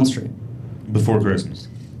on Elm Street. Before Christmas.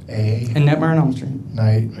 A Nightmare on Elm Street.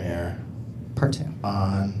 Nightmare Part 2.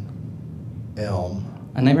 on Elm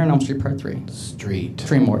A Nightmare on Elm Street Part 3. Street.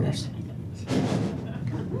 Dream Warriors.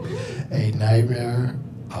 A Nightmare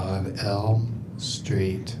on Elm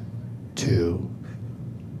Street 2.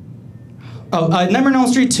 Oh, Nightmare on Elm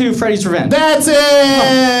Street 2, Freddy's Revenge. That's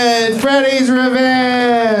it! Freddy's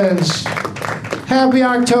Revenge! Happy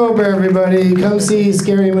October, everybody. Come see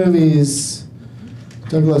scary movies.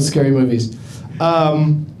 Doug loves scary movies.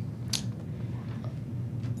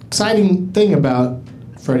 Exciting thing about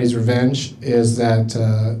Freddy's Revenge is that,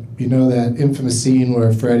 you know that infamous scene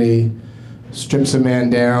where Freddy strips a man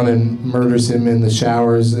down and murders him in the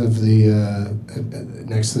showers of the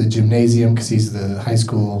next to the gymnasium because he's the high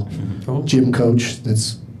school gym coach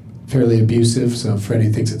that's fairly abusive, so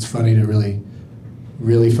Freddy thinks it's funny to really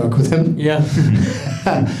fuck with him. Yeah.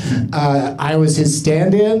 I was his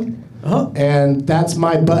stand-in. And that's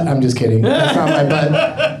my butt. I'm just kidding. That's not my butt.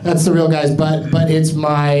 That's the real guy's butt. But it's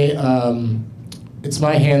my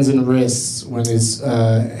hands and wrists when his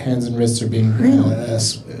hands and wrists are being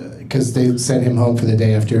because they sent him home for the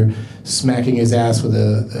day after smacking his ass with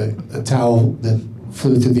a towel that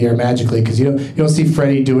flew through the air magically. Because you don't see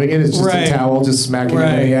Freddy doing it. It's just a towel just smacking him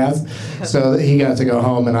in the ass. So he got to go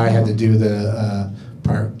home, and I had to do the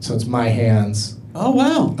part. So it's my hands. Oh,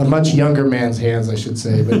 wow. A much younger man's hands, I should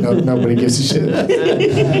say, but nobody gives a shit.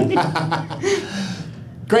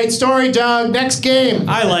 Great story, Doug. Next game.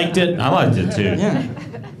 I liked it. I liked it too. Yeah.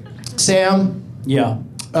 Sam. Yeah.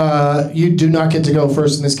 You do not get to go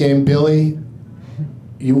first in this game. Billy,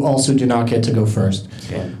 you also do not get to go first.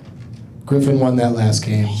 Okay. Griffin won that last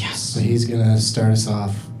game. Yes. So he's going to start us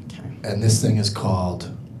off. Okay. And this thing is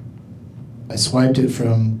called, I swiped it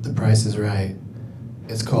from The Price is Right.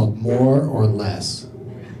 It's called More or Less.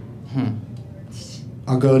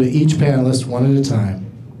 I'll go to each panelist one at a time.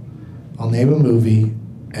 I'll name a movie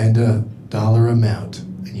and a dollar amount.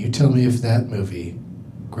 And you tell me if that movie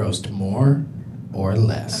grossed more or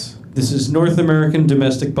less. This is North American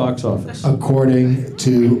domestic box office. According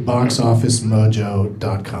to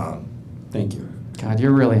boxofficemojo.com. Thank you. God,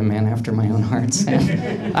 you're really a man after my own heart,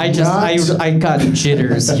 Sam. I got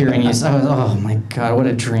jitters hearing you. I was, oh my God, what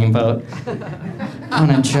a dreamboat.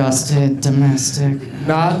 Unadjusted, domestic.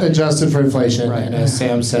 Not adjusted for inflation, right. And as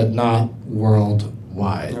Sam said, not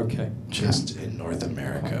worldwide. Okay. Just in North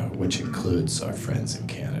America, which includes our friends in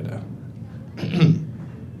Canada.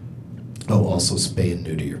 Oh, also spay and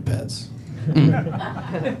neuter your pets.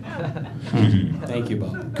 Thank you,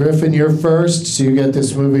 Bob. Griffin, you're first, so you get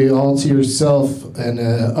this movie all to yourself. And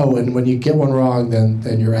and when you get one wrong,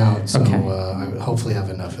 then you're out. So Okay. I hopefully have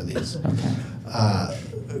enough of these. Okay.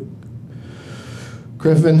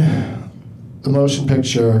 Griffin, the motion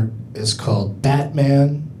picture is called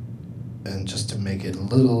Batman, and just to make it a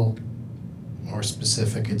little more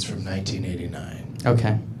specific, it's from 1989.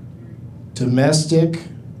 Okay. Domestic.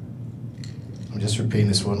 I'm just repeating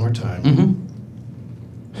this one more time.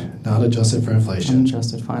 Mm-hmm. Not adjusted for inflation.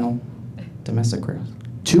 Adjusted final domestic gross.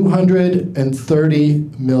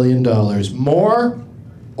 $230 million. More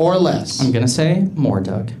or less? I'm going to say more,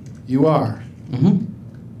 Doug. You are. Mm-hmm.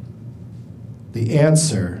 The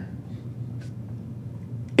answer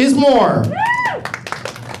is more.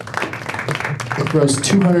 It grossed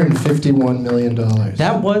 $251 million.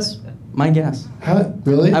 That was my guess. How?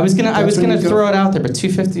 Really? I was gonna That's when you go- throw it out there, but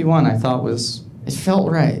 251 I thought it felt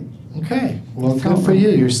right. Okay. Well, good for you.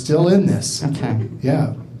 You're still in this. Okay.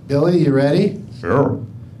 Yeah. Billy, you ready? Sure.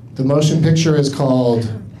 The motion picture is called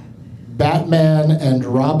Batman and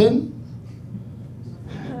Robin.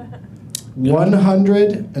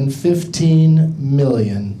 115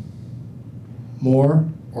 million. More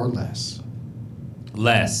or less?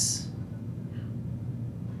 Less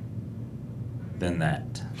than that.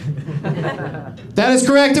 That is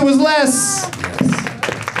correct. It was less.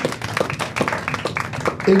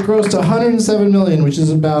 It grossed 107 million, which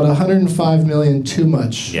is about 105 million too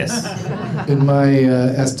much. Yes. In my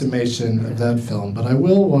estimation of that film, but I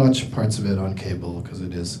will watch parts of it on cable because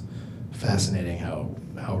it is fascinating how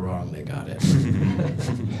wrong they got it.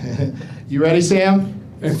 You ready, Sam?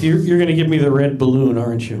 If you're going to give me the red balloon,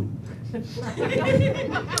 aren't you?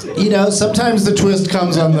 You know, sometimes the twist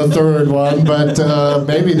comes on the third one, but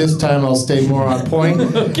maybe this time I'll stay more on point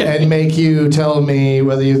and make you tell me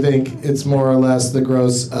whether you think it's more or less the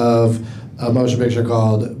gross of a motion picture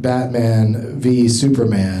called Batman v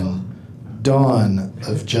Superman, Dawn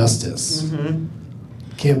of Justice. Mm-hmm.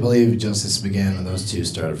 Can't believe justice began when those two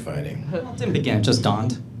started fighting. It didn't begin, it just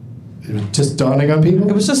dawned. It was just dawning on people?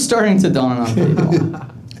 It was just starting to dawn on people.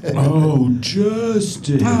 Oh,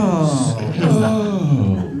 justice. Oh.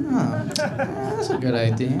 That's a good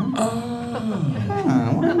idea.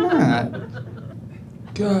 Why not?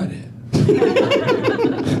 Got it.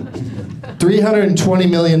 $320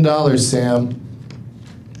 million, Sam.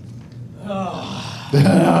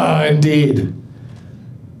 Indeed.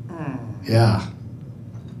 Yeah.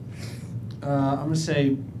 I'm going to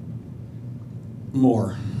say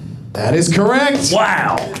more. That is correct.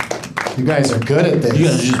 Wow. You guys are good at this. You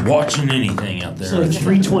guys are just watching anything out there. So it's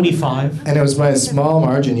 325. And it was by a small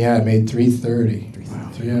margin. Yeah, it made 330. Wow.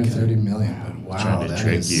 330 million. But wow, Trying to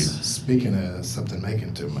trick you. Speaking of something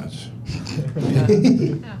making too much.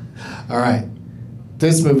 All right.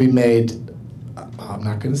 This movie made. I'm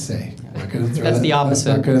not going to say. I'm not going to throw That's that, the opposite.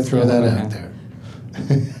 I'm not going to throw that Okay. out there.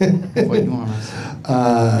 What you want us?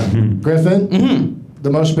 Griffin, Mm-hmm. the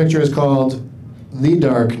motion picture is called The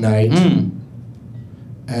Dark Knight,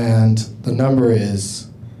 and the number is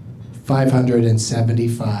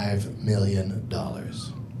 $575 million.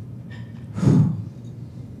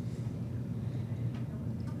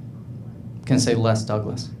 Gonna say less,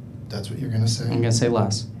 Douglas. That's what you're going to say? I'm gonna say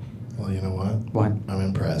less. Well, you know what? What? I'm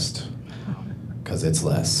impressed. Because it's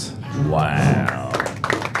less. Wow.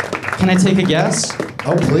 Can I take a guess?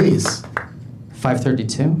 Oh, please.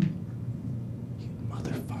 532?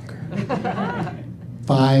 Motherfucker.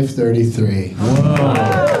 533. Whoa.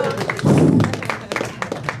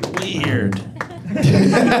 Weird.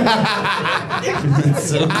 That's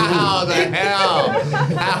so cool. How the hell?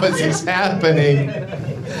 How is this happening?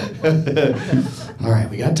 All right,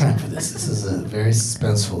 we got time for this. This is a very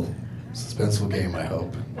suspenseful game, I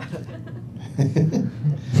hope.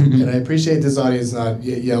 And I appreciate this audience not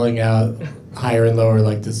yelling out higher and lower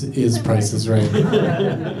like this is Price is Right.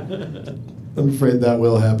 I'm afraid that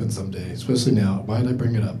will happen someday, especially now. Why did I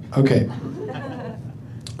bring it up? Okay.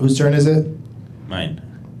 Whose turn is it? Mine.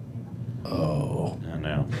 Oh. I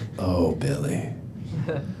know. Oh, Billy.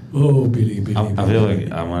 Oh, Billy. I feel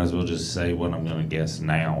like I might as well just say what I'm gonna guess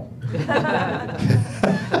now.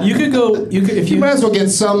 You could go. If You might as well get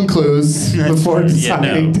some clues before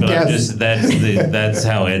deciding to but I'm guess. just that's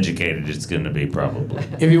how educated it's gonna be probably.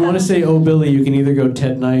 If you want to say "Oh Billy," you can either go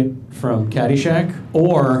Ted Knight from Caddyshack,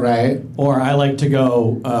 or I like to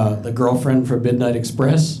go the girlfriend from Midnight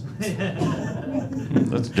Express.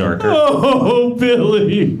 That's darker. Oh,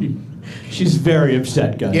 Billy. She's very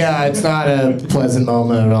upset, guys. Yeah, it's not a pleasant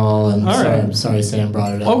moment at all. And All right. I'm sorry Sam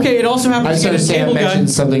brought it up. Okay, it also happens I to get started a Sam cable guy. mentioned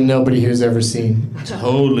something nobody here's ever seen.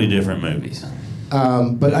 Totally different movies.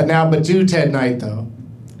 But do Ted Knight though.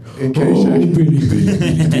 In case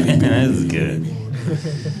That's good.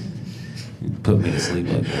 Put me to sleep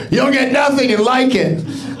like that. You'll get nothing and like it.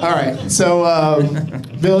 All right, so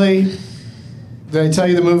Billy, did I tell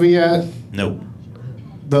you the movie yet? Nope.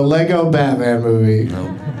 The Lego Batman movie.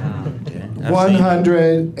 Nope.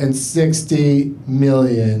 160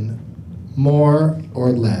 million. More or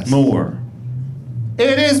less? More.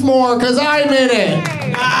 It is more because I'm in it.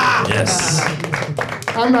 Yes.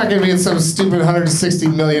 I'm not going to be in some stupid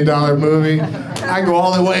 $160 million movie. I go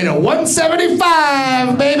all the way to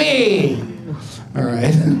 175, baby. All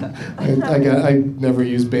right. I never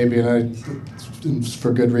use baby, and it's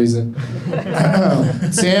for good reason.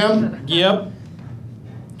 Sam? Yep.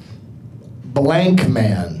 Blank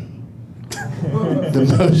Man. The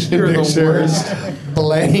motion You're the picture. worst.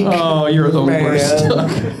 Blank. Oh, you're the Man. worst.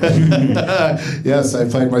 Yes, I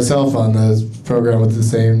played myself on the program with the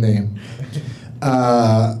same name.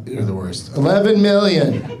 You're the worst. 11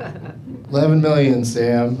 million. 11 million,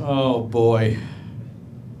 Sam. Oh boy.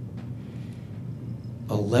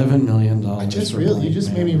 $11 million. You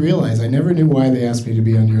just made me realize I never knew why they asked me to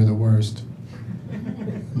be on You're the Worst.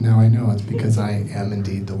 Now I know it's because I am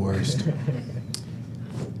indeed the worst.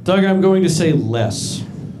 Doug, I'm going to say less.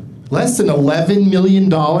 Less than $11 million?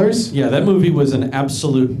 Yeah, that movie was an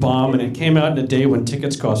absolute bomb, and it came out in a day when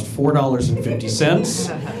tickets cost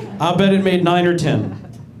 $4.50. I'll bet it made 9 or 10.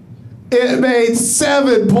 It made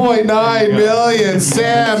 7.9 million.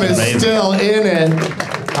 Sam is still in it.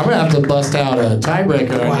 I'm gonna have to bust out a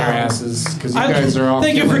tiebreaker on your asses because you guys are all.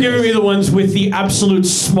 Thank you for giving me the ones with the absolute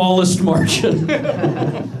smallest margin.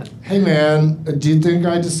 Hey man, do you think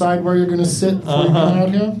I decide where you're gonna sit before you come out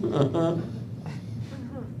here?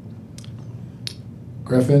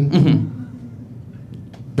 Griffin.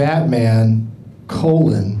 Batman: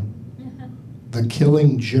 The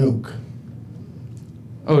Killing Joke.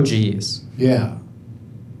 Oh, geez. Yeah.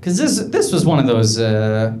 Because this was one of those,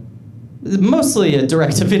 mostly a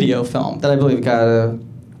direct-to-video film that I believe got a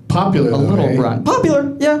little run.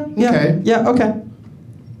 Popular, yeah. Okay. Yeah, okay.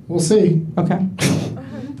 We'll see. Okay.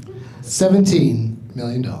 $17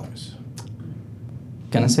 million.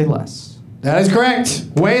 Gonna say less. That is correct.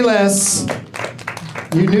 Way less.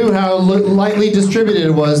 You knew how lightly distributed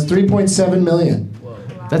it was. 3.7 million.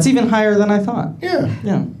 That's even higher than I thought. Yeah.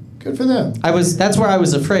 Yeah. Good for them. That's where I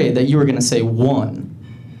was afraid that you were gonna say 1.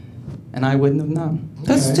 And I wouldn't have known.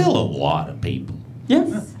 That's still a lot of people.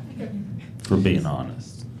 Yeah. For being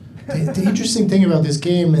honest. The interesting thing about this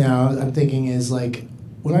game now, I'm thinking, is like,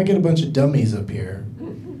 when I get a bunch of dummies up here,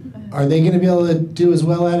 are they going to be able to do as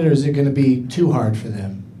well at it, or is it going to be too hard for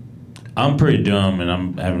them? I'm pretty dumb, and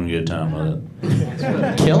I'm having a good time with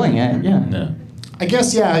it. Killing it, yeah. No. I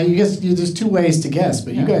guess, yeah. There's two ways to guess,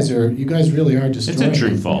 but you guys really are destroying. It's a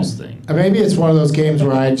true-false thing. Maybe it's one of those games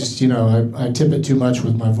where I just, I tip it too much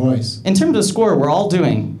with my voice. In terms of score, we're all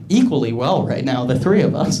doing equally well right now, the three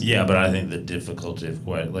of us. Yeah, but I think the difficulty of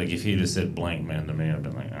if he'd have said Blank Man to me, I'd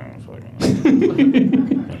been like, oh,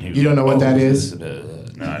 fucking. You don't know what that is? No,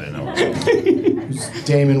 I didn't know what it was.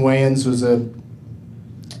 Damon Wayans was a.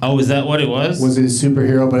 Oh, is that what it was? Was his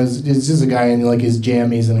superhero, but it's just a guy in like his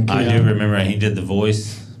jammies and a kid. I do remember he did the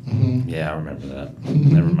voice. Mm-hmm. Yeah, I remember that.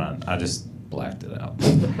 Never mind. I just blacked it out.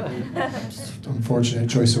 Unfortunate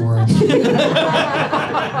choice of words.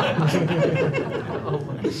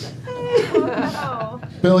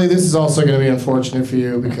 Billy, this is also going to be unfortunate for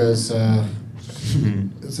you because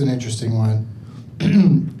it's an interesting one.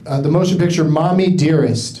 The motion picture Mommy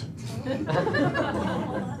Dearest.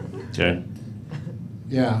 Okay.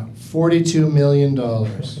 Yeah, $42 million.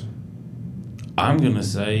 I'm going to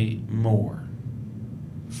say more.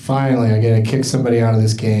 Finally, I get to kick somebody out of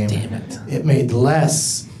this game. Damn it. It made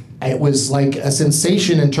less. It was like a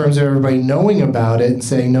sensation in terms of everybody knowing about it and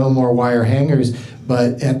saying no more wire hangers,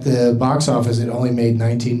 but at the box office, it only made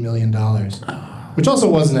 $19 million, which also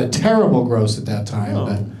wasn't a terrible gross at that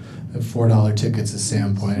time, $4 tickets, as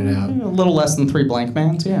Sam pointed out. A little less than 3 blank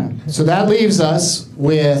mans, yeah. So that leaves us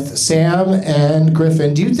with Sam and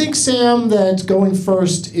Griffin. Do you think, Sam, that going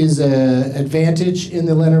first is an advantage in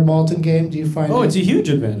the Leonard Maltin game? Do you find? Oh, it's a huge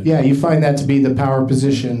advantage. Yeah, you find that to be the power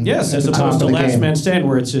position. Yes, at as the top opposed to of the Last game. Man Stand,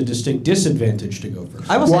 where it's a distinct disadvantage to go first.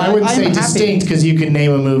 I wouldn't say distinct because you can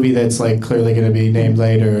name a movie that's like clearly going to be named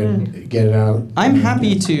later and get it out. I'm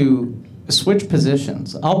happy to switch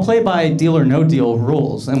positions. I'll play by deal or no deal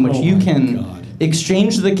rules, in which you can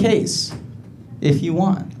exchange the case if you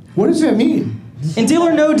want. What does that mean? In deal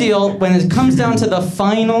or no deal, when it comes down to the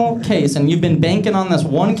final case, and you've been banking on this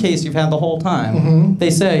one case you've had the whole time, they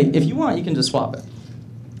say, if you want, you can just swap it.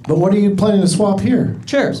 But what are you planning to swap here?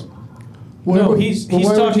 Chairs. No, he's why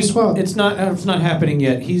would talking. you swap? It's not happening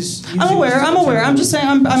yet. He's I'm aware. I'm just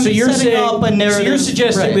saying. I'm so you're setting saying, up a narrative. So you're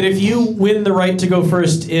suggesting right. that if you win the right to go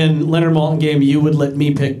first in Leonard Maltin game, you would let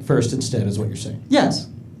me pick first instead, is what you're saying? Yes.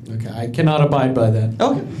 Okay, I cannot abide by that.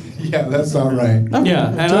 Okay. Yeah, that's not right. Yeah,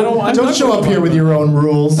 and I don't. Don't show up here with your own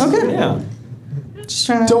rules. Okay. Yeah. Just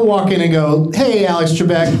trying to. Don't walk in and go, "Hey, Alex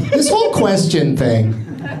Trebek, this whole question thing.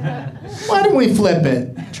 Why don't we flip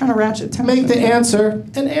it? Trying to ratchet tension. Make the answer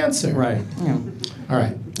an answer." Right. Yeah. All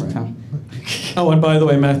right. Okay. Oh, and by the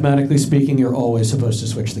way, mathematically speaking, you're always supposed to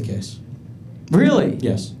switch the case. Really?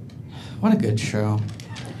 Yes. What a good show.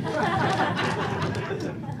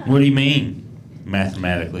 What do you mean,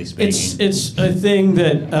 mathematically speaking? It's a thing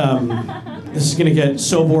that this is going to get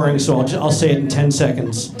so boring, so I'll say it in 10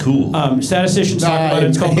 seconds. Cool. Statisticians talk about it.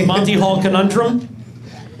 It's called the Monty Hall conundrum.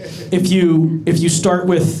 If you start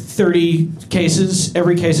with 30 cases,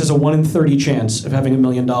 every case has a 1 in 30 chance of having $1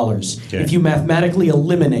 million. Okay. If you mathematically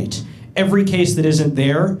eliminate every case that isn't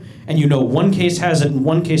there, and you know one case has it and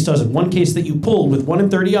one case doesn't, one case that you pulled with 1 in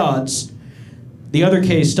 30 odds, the other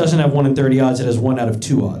case doesn't have 1 in 30 odds, it has 1 out of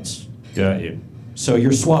 2 odds. Got you. So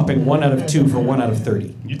you're swapping 1 out of 2 for 1 out of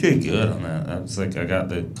 30. You did good on that. That's like I got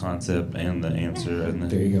the concept and the answer. And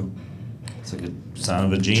There you go. It's like a sign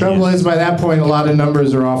of a genius. Trouble is, by that point, a lot of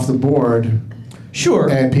numbers are off the board. Sure.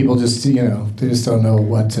 And people just, they just don't know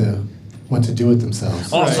what to do with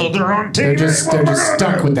themselves. Also, they're on TV. They're just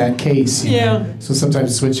stuck with that case. you know? Yeah. So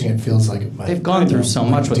sometimes switching it feels like it might. They've gone through so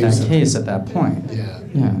much with do that something. case at that point. Yeah.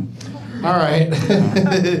 Yeah. All right.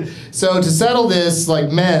 So to settle this,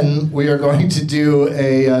 like men, we are going to do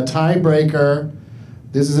a tiebreaker.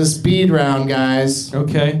 This is a speed round, guys.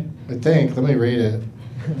 Okay. I think. Let me read it.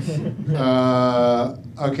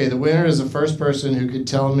 Okay, the winner is the first person who could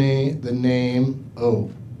tell me the name.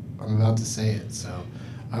 Oh, I'm about to say it, so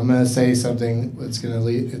I'm going to say something that's going to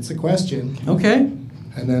lead. It's a question. Okay.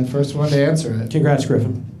 And then first one to answer it. Congrats,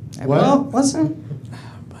 Griffin. What? Well, listen.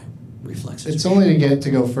 Reflexes. It's only to get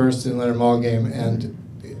to go first in Leonard Mall game, and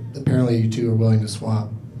apparently you two are willing to swap.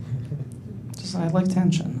 Just I like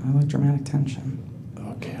tension. I like dramatic tension.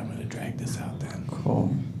 Okay, I'm going to drag this out then.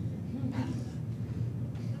 Cool.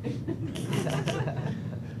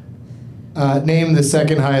 Name the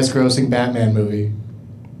second highest grossing Batman movie.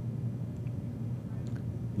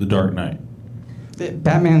 The Dark Knight.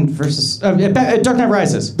 Batman versus Dark Knight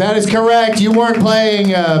Rises. That is correct. You weren't playing,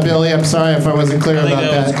 Billy. I'm sorry if I wasn't clear I think about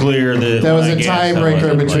that that. was clear that was I a guess I tiebreaker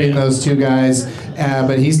wasn't between playing. those two guys,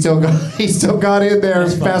 but he still got in there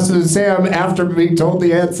faster than Sam after being told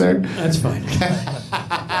the answer. That's fine.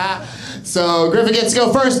 So Griffin gets to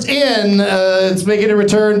go first in. It's making a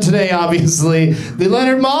return today, obviously. The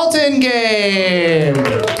Leonard Maltin game.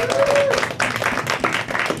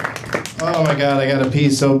 Oh my God, I gotta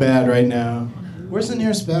pee so bad right now. Where's the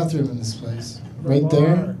nearest bathroom in this place? Right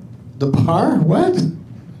there? The bar? What?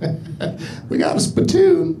 We got a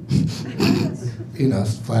spittoon. You know,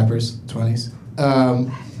 flappers, 20s.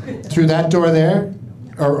 Through that door there?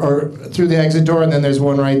 Or through the exit door, and then there's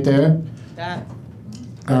one right there? That.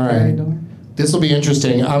 All right. This will be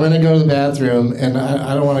interesting. I'm going to go to the bathroom, and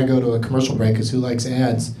I don't want to go to a commercial break because who likes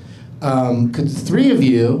ads? Could the three of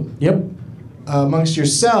you, amongst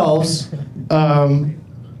yourselves,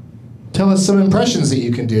 tell us some impressions that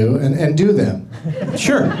you can do and do them?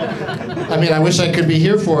 Sure. I mean, I wish I could be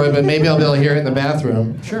here for it, but maybe I'll be able to hear it in the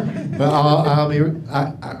bathroom. Sure. But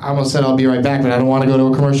I almost said I'll be right back, but I don't want to go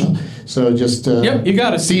to a commercial. So just Yep, you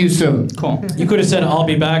got it. See you soon. Cool. You could have said I'll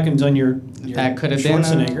be back and done your That could have been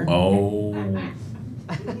Schwarzenegger. Oh.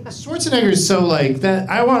 Schwarzenegger is so like that.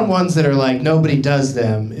 I want ones that are like nobody does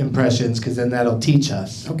them impressions because then that'll teach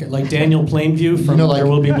us. Okay, like Daniel Plainview from There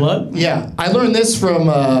Will Be Blood? Yeah, I learned this from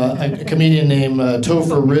a comedian named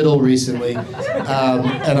Topher Riddle recently, and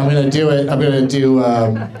I'm going to do it. I'm going to do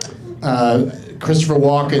Christopher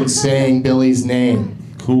Walken saying Billy's name.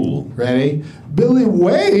 Cool. Ready? Billy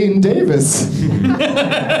Wayne Davis.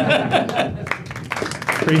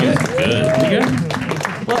 Pretty good. Good.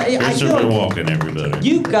 Well, I feel Christopher like Walken, everybody.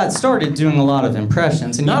 you got started doing a lot of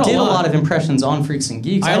impressions, and Not you a did a lot. lot of impressions on Freaks and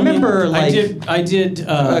Geeks. I only- remember, like, I did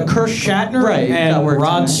Kirk Shatner right, that and worked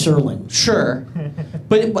Rod in it. Serling. Sure.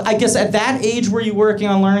 But I guess at that age, were you working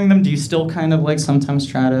on learning them? Do you still kind of like sometimes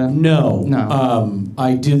try to? No. No.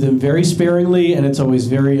 I do them very sparingly, and it's always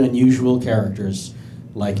very unusual characters,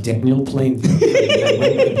 like Daniel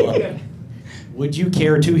Plainfield. Would you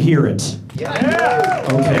care to hear it? Yeah.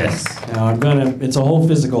 Okay. Now it's a whole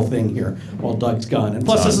physical thing here while Doug's gone. And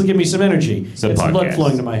plus, this will give me some energy. It's a Get some blood podcast.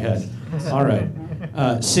 flowing to my head. All right.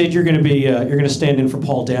 Sid, you're going to stand in for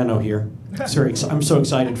Paul Dano here. Sorry, I'm so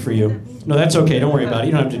excited for you. No, that's okay. Don't worry about it.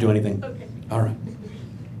 You don't have to do anything. Okay. All right.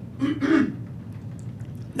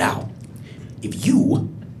 Now, if you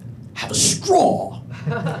have a straw,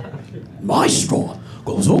 my straw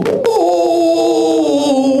goes all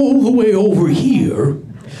the way over here,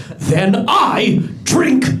 then I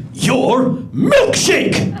drink your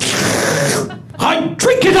milkshake. I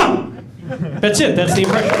drink it up. That's it. That's the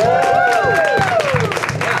impression.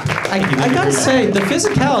 I gotta say, the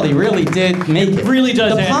physicality really did make it. Really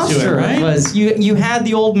does the add to it, posture right? was you had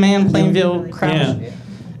the old man Plainville crouch.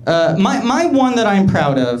 Yeah. My one that I'm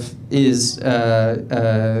proud of is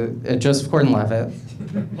Joseph Gordon-Levitt.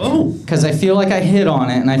 Oh. Because I feel like I hit on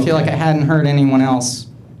it, and I feel like I hadn't heard anyone else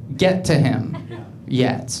get to him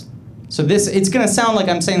yet. So it's gonna sound like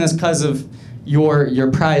I'm saying this because of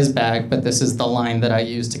your prize bag, but this is the line that I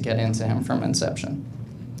used to get into him from Inception.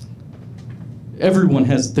 Everyone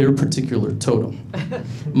has their particular totem.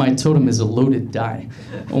 My totem is a loaded die.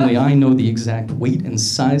 Only I know the exact weight and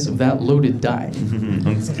size of that loaded die.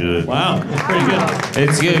 That's good. Wow, that's pretty good.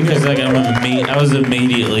 It's good because like I was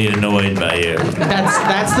immediately annoyed by you.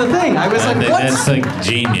 That's the thing. I was like, what? That's like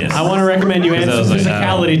genius. I want to recommend you add 'Cause I some was like,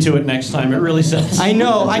 physicality to it next time. It really sells. I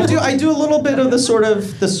know. I do a little bit of the sort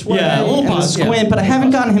of the sway Yeah, a little and the pause, yeah. squint, but I haven't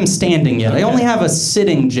gotten him standing yet. I only have a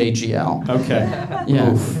sitting JGL. Okay.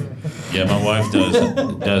 Yeah. Yeah, my wife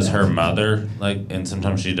does her mother, like, and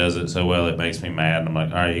sometimes she does it so well it makes me mad. And I'm like,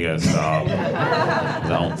 all right, you gotta stop. 'Cause I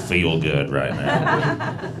don't feel good right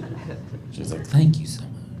now. She's like, thank you so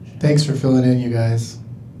much. Thanks for filling in, you guys.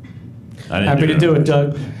 I didn't Happy to do it,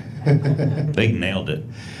 Doug. They nailed it.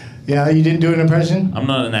 Yeah, you didn't do an impression? I'm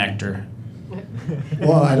not an actor.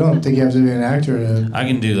 Well, I don't think you have to be an actor to... I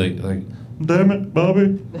can do like damn it,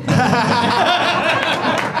 Bobby.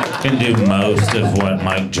 Can do most of what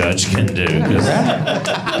Mike Judge can do because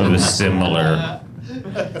from a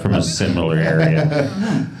similar area.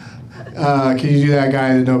 Can you do that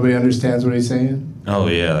guy that nobody understands what he's saying? Oh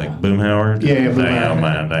yeah, like Boomhauer. Yeah,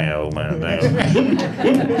 Boomhauer. Dang old man.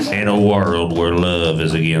 In a world where love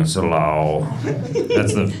is against the law.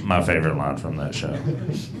 That's my favorite line from that show.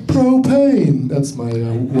 Propane. That's my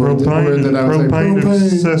word that I would say.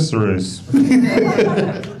 Propane. Accessories.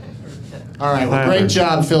 All right, well, great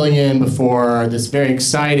job filling in before this very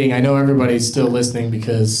exciting. I know everybody's still listening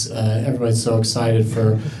because everybody's so excited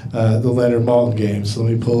for the Leonard Maltin game. So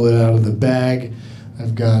let me pull it out of the bag.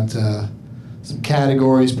 I've got some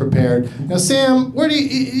categories prepared. Now, Sam, where do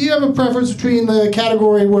you have a preference between the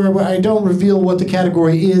category where I don't reveal what the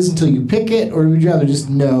category is until you pick it, or would you rather just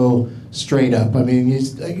know straight up? I mean,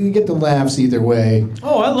 you get the laughs either way.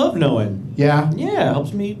 Oh, I love knowing. Yeah? Yeah, it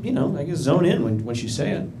helps me, I guess zone in when you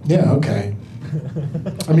say it. Yeah, okay.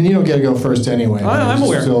 I mean, you don't get to go first anyway. I'm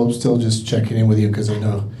aware. Still just checking in with you because I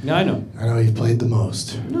know. Yeah, I know. I know you've played the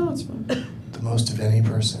most. No, it's fine. The most of any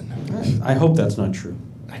person. I hope that's not true.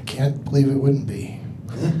 I can't believe it wouldn't be.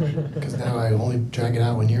 Because now I only drag it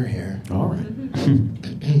out when you're here. All right.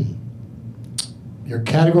 Your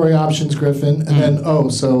category options, Griffin, and then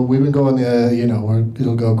so we've been going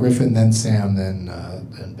it'll go Griffin, then Sam, then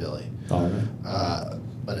Billy. All right.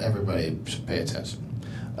 But everybody should pay attention.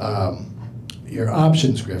 Your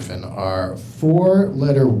options, Griffin, are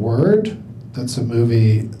 4-letter word. That's a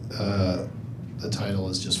movie. The title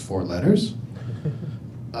is just 4 letters.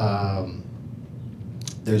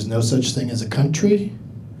 There's no such thing as a country.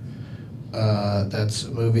 That's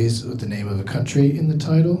movies with the name of a country in the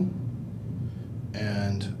title.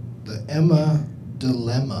 And the Emma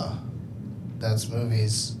Dilemma. That's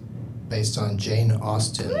movies based on Jane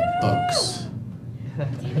Austen books.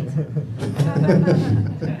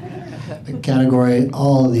 The category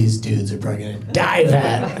all of these dudes are probably going to dive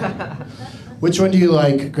at. Which one do you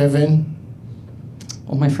like, Griffin?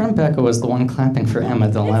 Well, my friend Becca was the one clapping for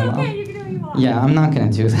Emma Dilemma. Okay, you can do what you want. Yeah, I'm not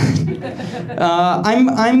gonna do that.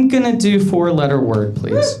 I'm gonna do 4-letter word,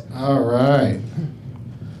 please. All right.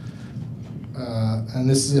 And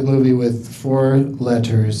this is a movie with 4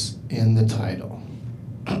 letters in the title.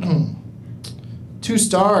 2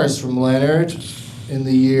 stars from Leonard. in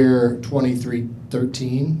the year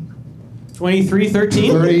 2313.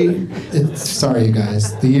 2313? Sorry, you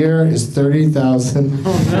guys. The year is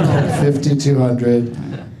 30,5,200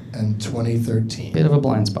 and 2013. Bit of a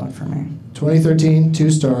blind spot for me. 2013, 2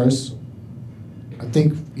 stars. I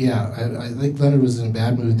think Leonard was in a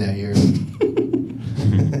bad mood that year.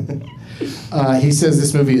 He says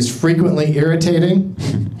this movie is frequently irritating.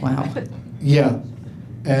 Wow. Yeah.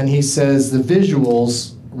 And he says the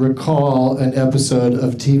visuals recall an episode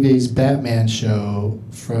of TV's Batman show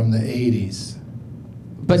from the 80s.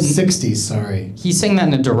 But 60s, sorry. He's saying that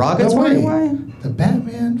in a derogatory way? The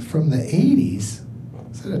Batman from the 80s?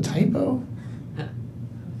 Is that a typo?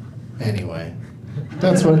 Anyway,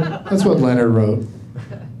 that's what Leonard wrote.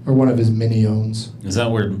 Or one of his mini-owns. Is that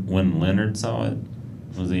when Leonard saw it?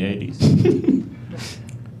 Was the 80s?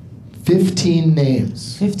 15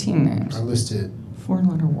 names. 15 names. Are listed.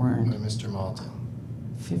 4-letter word. By Mr. Malta.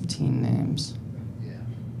 15 names. Yeah.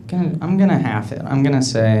 I'm gonna half it. I'm gonna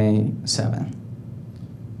say 7.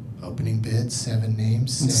 Opening bid, 7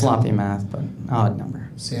 names. Sam, Sloppy math, but odd number.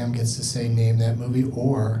 Sam gets to say name that movie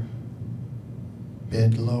or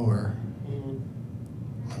bid lower on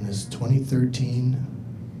this 2013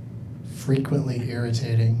 frequently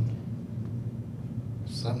irritating.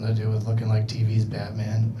 Something to do with looking like TV's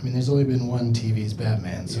Batman. I mean, there's only been one TV's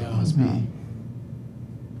Batman, so it must be.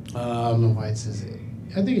 I don't know why it says it.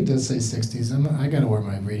 I think it does say 60s. I gotta wear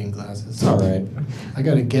my reading glasses. It's all right. I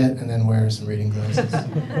gotta get and then wear some reading glasses.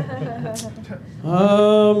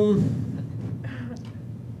 Well,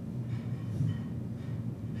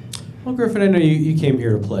 Griffin, I know you came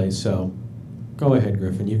here to play, so go ahead,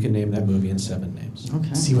 Griffin. You can name that movie in 7 names.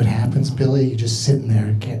 Okay. See what happens, Billy? You're just sitting there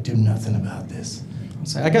and can't do nothing about this.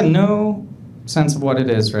 I got no sense of what it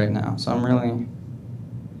is right now, so I'm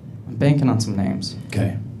banking on some names.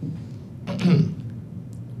 Okay.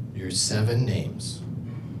 Your 7 names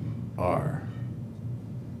are...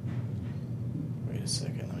 Wait a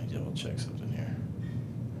second, let me double check something here.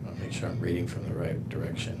 I want to make sure I'm reading from the right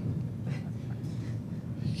direction.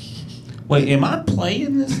 Wait, am I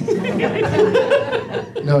playing this?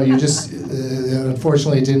 No, you just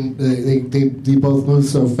unfortunately didn't. They both moved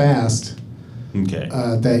so fast. Okay.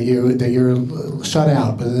 That you're shut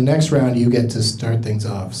out. But in the next round, you get to start things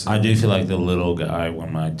off. So. I do feel like the little guy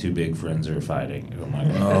when my 2 big friends are fighting. I'm like,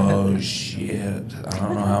 oh shit! I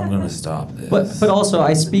don't know how I'm gonna stop this. But also,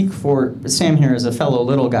 I speak for Sam here as a fellow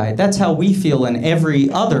little guy. That's how we feel in every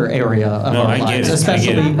other area of our lives,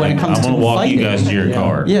 especially when it comes to fighting. I'm gonna walk you guys to your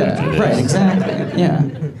car. Yeah, right, exactly. Yeah.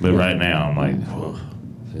 But right now, I'm like, oh,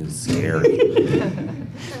 it's scary.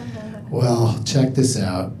 Well, check this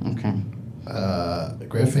out. Okay.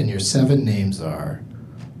 Griffin, your 7 names are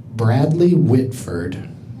Bradley Whitford,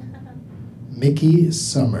 Mickey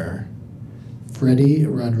Summer, Freddie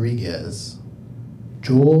Rodriguez,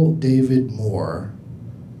 Joel David Moore,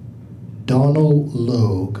 Donald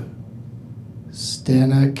Logue,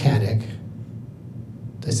 Stana Katic.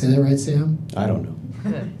 Did I say that right, Sam? I don't know.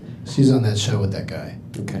 She's on that show with that guy.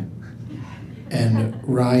 Okay. And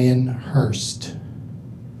Ryan Hurst.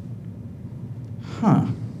 Huh.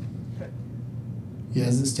 Yeah,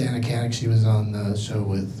 is it Stana Katic? She was on the show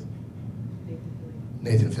with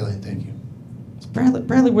Nathan Fillion. Thank you. It's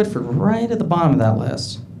Bradley Whitford right at the bottom of that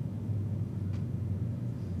list.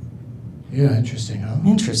 Yeah, interesting, huh?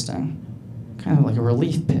 Interesting. Kind of like a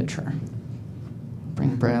relief pitcher.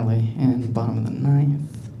 Bring Bradley in, bottom of the 9th.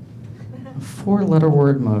 A 4-letter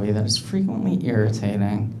word movie that is frequently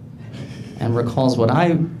irritating and recalls what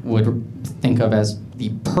I would think of as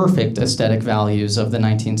the perfect aesthetic values of the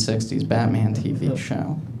 1960s Batman TV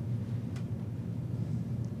show.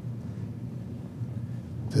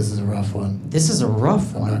 This is a rough one. This is a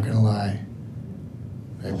rough one. I'm not gonna lie.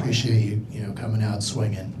 I appreciate you coming out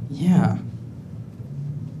swinging. Yeah.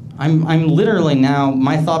 I'm literally now,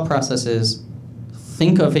 my thought process is,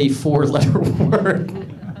 think of a 4-letter word.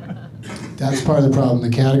 That's part of the problem. The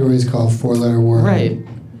category is called 4-letter word. Right.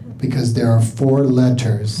 Because there are 4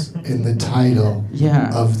 letters in the title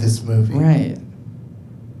of this movie. Right.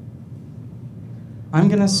 I'm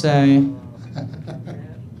gonna say...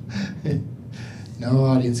 No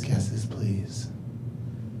audience guesses, please.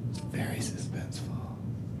 It's very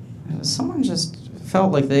suspenseful. Someone just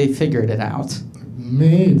felt like they figured it out.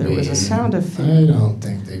 Maybe. There was a sound of... I don't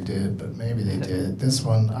think they did, but maybe they did. This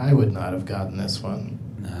one, I would not have gotten this one.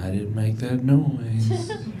 I didn't make that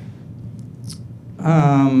noise.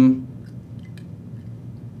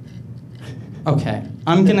 Okay.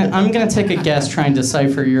 I'm gonna take a guess, try and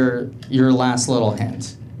decipher your last little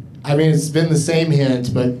hint. I mean, it's been the same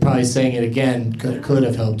hint, but probably saying it again could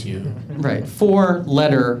have helped you. Right.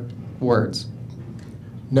 4-letter words.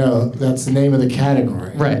 No, that's the name of the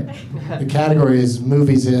category. Right. The category is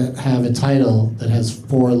movies that have a title that has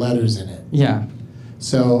 4 letters in it. Yeah.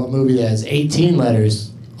 So a movie that has 18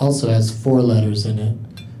 letters also has 4 letters in it.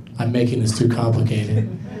 I'm making this too complicated.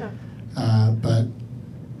 But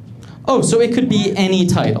Oh, so it could be any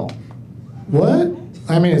title. what?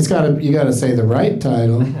 I mean, you gotta say the right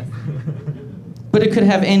title. But it could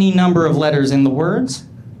have any number of letters in the words?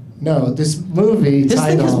 No, this movie This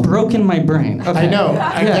title. thing has broken my brain. Okay. I know.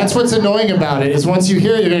 That's what's annoying about it is once you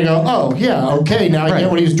hear it, you're gonna go, oh yeah, okay, now I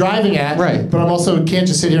get what he was driving at. Right. But I'm also can't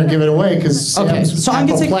just sit here and give it away because Sam's So I'm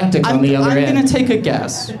apoplectic on the other end. I'm gonna take a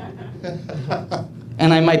guess,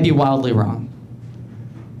 and I might be wildly wrong.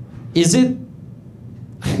 Is it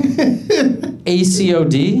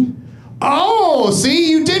ACOD? Oh,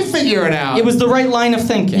 see, you did figure it out. It was the right line of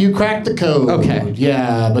thinking. You cracked the code. Okay.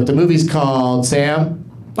 Yeah, but the movie's called Sam.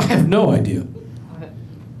 I have no idea.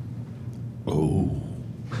 Oh.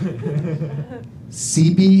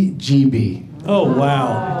 CBGB. Oh,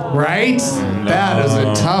 wow. Right? That is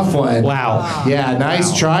a tough one. Wow. Yeah,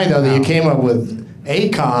 nice try though that you came up with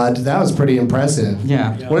ACOD. That was pretty impressive.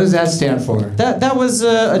 Yeah. What does that stand for? That was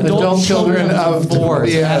Adult Children of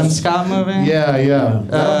Divorce. Yeah. Adam Scott movie.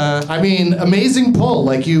 Yeah. I mean, amazing pull.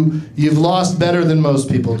 Like you've lost better than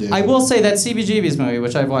most people do. I will say that CBGB's movie,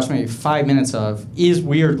 which I've watched maybe 5 minutes of, is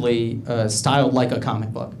weirdly styled like a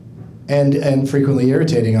comic book. And frequently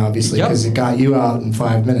irritating, obviously, because it got you out in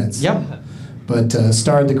 5 minutes. Yep. But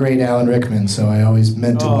starred the great Alan Rickman, so I always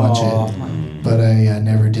meant to watch it, but I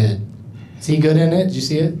never did. Is he good in it? Did you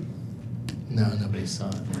see it? No, nobody saw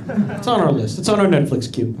it. It's on our list. It's on our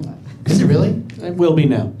Netflix queue. Is it really? It will be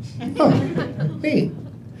now. Oh, neat.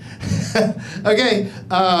 Okay,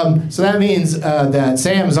 so that means that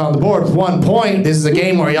Sam's on the board with 1 point. This is a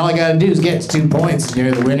game where all you gotta do is get to 2 points and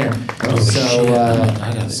you're the winner.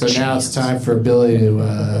 So now it's time for Billy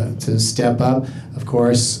to step up. Of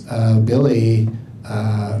course, Billy,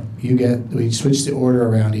 we switch the order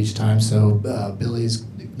around each time. So Billy's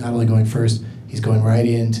not only going first, he's going right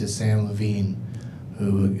into Sam Levine,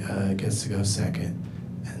 who gets to go second,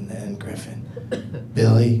 and then Griffin.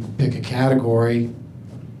 Billy, pick a category.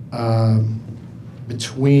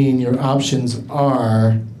 Between your options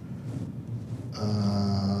are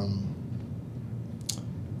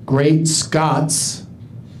Great Scots.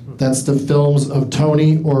 That's the films of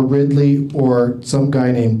Tony or Ridley or some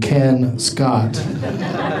guy named Ken Scott.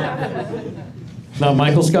 Not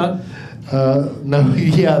Michael Scott? No,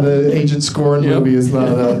 yeah, the Agent Scorn movie is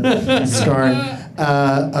not Scarn.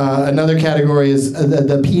 Another category is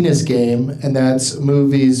the Penis Game, and that's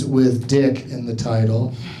movies with dick in the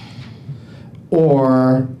title.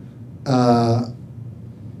 Or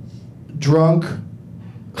Drunk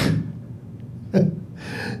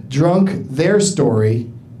Their Story,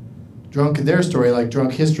 like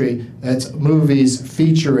Drunk History. That's movies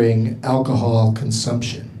featuring alcohol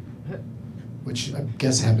consumption, which I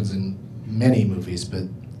guess happens in many movies, but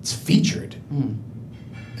it's featured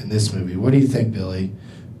in this movie. What do you think, Billy?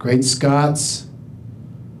 Great Scots,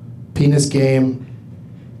 Penis Game,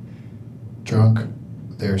 Drunk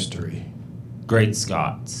Their Story. Great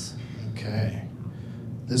Scots. Okay.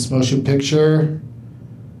 This motion picture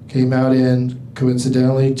came out in,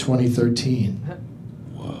 coincidentally, 2013.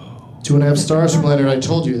 Whoa. 2.5 stars from Leonard. I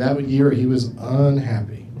told you, that year he was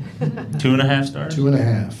unhappy. 2.5 stars?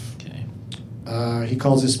 2.5. Okay. He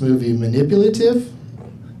calls this movie manipulative.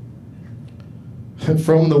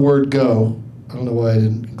 From the word go. I don't know why I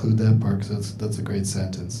didn't include that part, because that's a great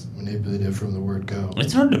sentence. Manipulative from the word go.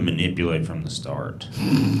 It's hard to manipulate from the start.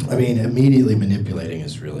 I mean, immediately manipulating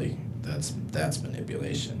is really, that's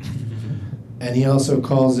manipulation. And he also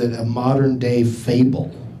calls it a modern day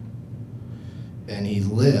fable. And he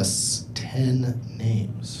lists 10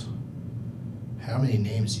 names. How many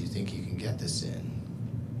names do you think you can get this in?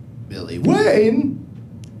 Billy Wayne?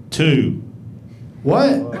 2.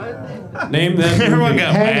 What? Name that Everyone movie.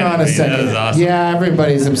 got Hang mad on at a me. second. That was awesome. Yeah,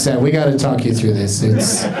 everybody's upset. We got to talk you through this.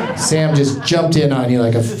 Sam just jumped in on you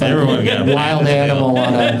like a Everyone got wild mad. animal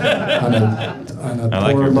on a I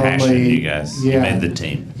like poor your passion, lonely. you guys. You made the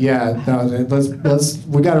team. Yeah, no, let's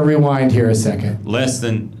we got to rewind here a second.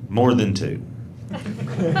 More than 2.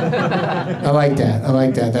 I like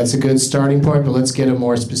that. That's a good starting point, but let's get a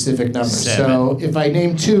more specific number. 7. So if I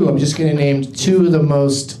name 2, I'm just going to name 2 of the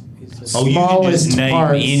most Oh, you can smallest just name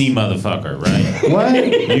parts. any motherfucker, right? What?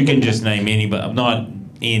 You can just name any, but not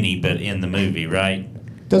any, but in the movie, right?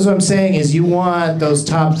 That's what I'm saying is you want those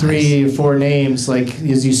top 3 or 4 names, like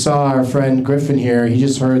as you saw our friend Griffin here, he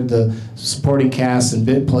just heard the supporting cast and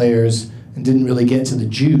bit players and didn't really get to the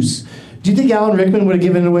juice. Do you think Alan Rickman would have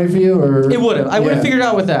given it away for you, or It would have. I would have figured it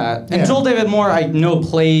out with that. And Yeah. Joel David Moore, I know,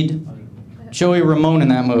 played Joey Ramone in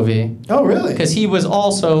that movie. Oh, really? Because he was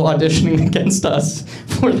also auditioning against us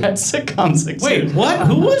for that sitcom success. Wait, what?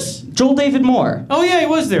 Who was? Joel David Moore. Oh yeah, he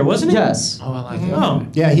was there, wasn't he? Yes. Oh, I like it. Oh.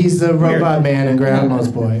 Yeah, he's the Weird. robot man in Grandma's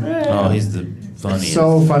Boy. Oh, he's the funniest.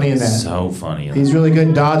 So funny in that. So funny. In He's really good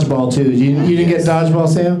in Dodgeball too. You didn't get Dodgeball,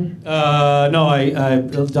 Sam? No, I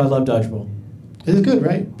love Dodgeball. It's good,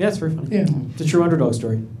 right? Yeah, it's very funny. Yeah. It's a true underdog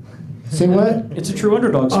story. Say what? It's a true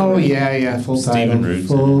underdog story. Oh yeah, full Steven title. Root's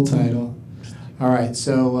Full title. All right,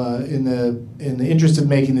 so in the interest of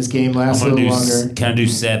making this game last a I'm gonna little do. longer, Can I do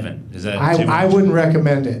 7? Is that too I much? wouldn't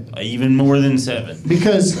recommend it Even more than 7.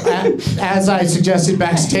 because as I suggested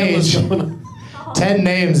backstage, 10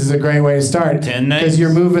 names is a great way to start. 10 names? Because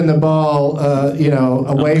you're moving the ball,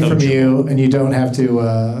 away from coachable. you, and you don't have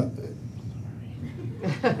to.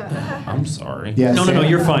 I'm sorry. Yeah, No,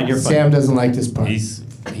 you're fine. You're fine. Sam doesn't like this part. He's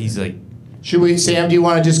like. Should we, Sam? Do you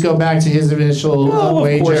want to just go back to his initial No, of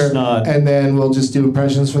wager, course not. and then we'll just do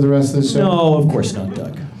impressions for the rest of the show? No, of course not,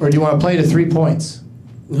 Doug. Or do you want to play to 3 points?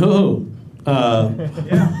 No.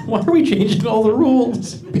 Why are we changing all the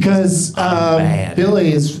rules? Because bad.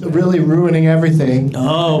 Billy is really ruining everything.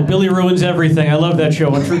 Oh, Billy ruins everything. I love that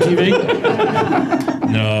show on True TV.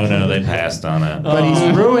 No, they passed on it. But he's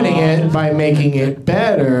ruining it by making it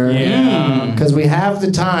better. Yeah. Because we have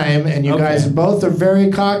the time, and you guys both are very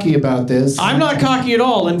cocky about this. I'm not cocky at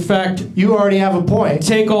all. In fact, you already have a point.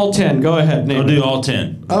 Take all 10. Go ahead, Nate. I'll do all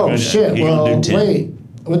 10. Oh, shit. He gonna Well, do 10. wait.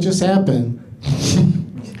 What just happened?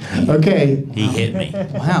 Okay. He hit me.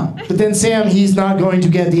 Wow. But then, Sam, he's not going to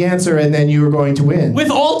get the answer, and then you are going to win.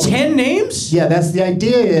 With all 10 names? Yeah, that's the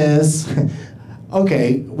idea is...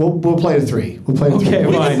 Okay, we'll play to 3. We'll play to 3.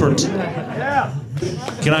 Okay, fine.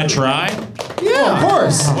 Can I try? Yeah, of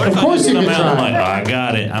course. What Of if course I you come can out and I'm try. like, I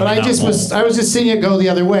got it. But I was just seeing it go the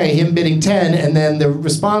other way, him bidding 10, and then the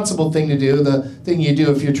responsible thing to do, the thing you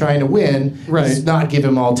do if you're trying to win, is not give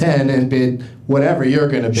him all 10 and bid whatever you're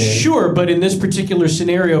going to bid. Sure, but in this particular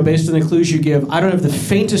scenario, based on the clues you give, I don't have the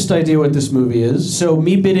faintest idea what this movie is. So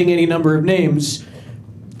me bidding any number of names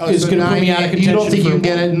is so going to put 9 me out of contention. You don't think you can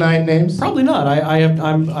get it in 9 names? Probably not.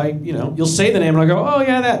 You'll say the name and I'll go, oh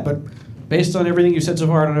yeah, that. But based on everything you said so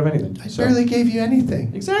far, I don't have anything. I barely gave you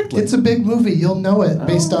anything. Exactly. It's a big movie. You'll know it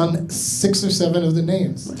based on 6 or 7 of the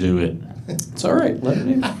names. Do it. It's all right. Let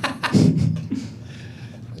me.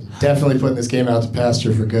 Definitely putting this game out to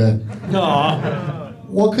pasture for good. No.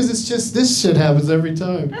 Well, because it's just this shit happens every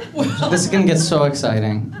time. This is going to get so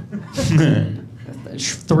exciting.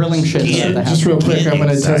 Thrilling shit is about to Just real quick, I'm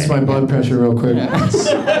going to test my blood pressure real quick.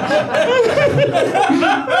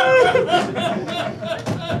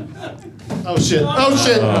 Oh shit! Oh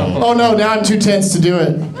shit! Oh no! Now I'm too tense to do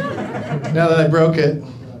it. Now that I broke it.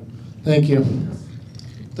 Thank you.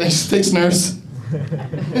 Thanks, nurse.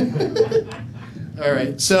 All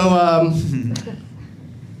right. So,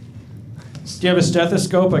 Do you have a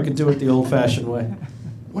stethoscope? I could do it the old-fashioned way.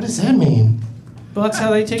 what does that mean? Well, that's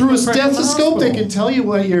how they take Through a blood pressure in the stethoscope, they hospital. can tell you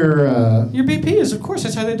what your. Your BP is, of course.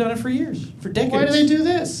 That's how they've done it for years, for decades. Why do they do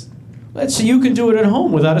this? Let's see, you can do it at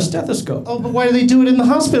home without a stethoscope. Oh, but why do they do it in the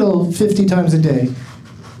hospital 50 times a day?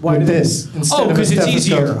 Why With do they- this instead Oh, of a because it's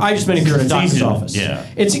stethoscope? easier. I just meant if you're in a doctor's easier. office. Yeah.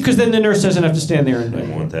 It's because then the nurse doesn't have to stand there and.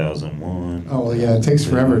 1001. Oh well, yeah, it takes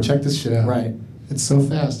forever. Check this shit out. Right. It's so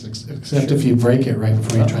fast, except if you break it right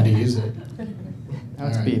before you try to use it. Now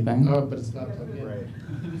it's All right. beeping. Oh, but it's not plugged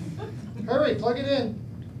in. Hurry, plug it in.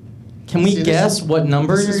 Can we See, this guess is- what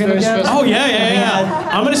number this you're is going to very guess? stressful. Oh, yeah.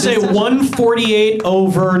 I'm going to say 148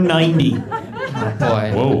 over 90. Oh,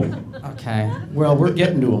 boy. Whoa. Okay. Well, we're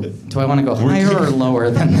getting to them. Do I want to go higher or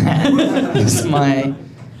lower than that? Is my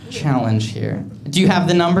challenge here. Do you have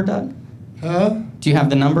the number, Doug? Huh? Do you have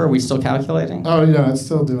the number? Are we still calculating? Oh, yeah, it's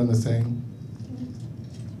still doing the thing.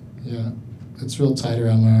 Yeah, it's real tight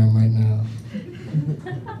around my arm right now.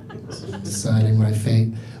 Deciding my fate.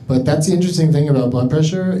 But that's the interesting thing about blood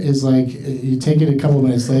pressure is like you take it a couple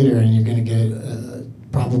minutes later and you're going to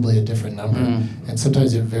get probably a different number. And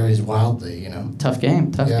sometimes it varies wildly, you know. Tough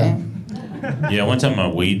game. Tough game. Yeah, one time my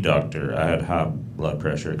weed doctor, I had high blood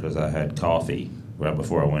pressure because I had coffee right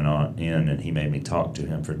before I went on in, and he made me talk to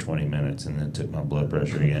him for 20 minutes and then took my blood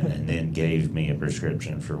pressure again and then gave me a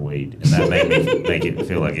prescription for weed. And that made me make it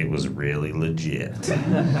feel like it was really legit.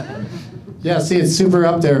 Yeah, see, it's super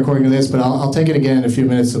up there according to this, but I'll take it again in a few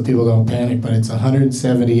minutes so people don't panic. But it's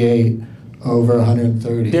 178 over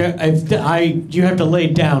 130. You have to lay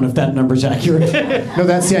down if that number's accurate. No,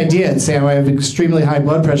 that's the idea, Sam. I have extremely high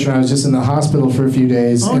blood pressure. I was just in the hospital for a few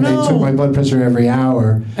days, Oh, and no. they took my blood pressure every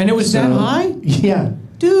hour. And it was that high? Yeah.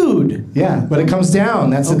 Dude. Yeah, but it comes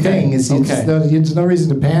down. That's the Okay. thing. There's no reason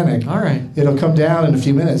to panic. All right. It'll come down in a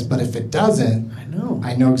few minutes. But if it doesn't,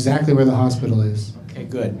 I know exactly where the hospital is. Okay,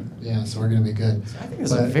 good. Yeah, so we're gonna be good. I think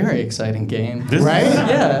it's a very exciting game. Right?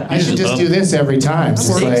 Yeah. I should just do this every time.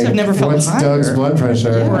 Just Stakes have never felt what's higher. Doug's blood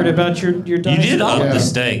pressure? I'm worried about your You dog's did up dog. the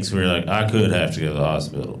stakes. We're like, I could have to go to the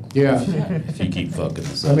hospital. Yeah. If you keep fucking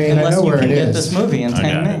this I up. mean, Unless I know you where can it get is. this movie in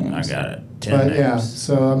 10 names. I got it. 10 But names. yeah,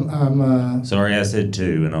 so I'm Sorry, I said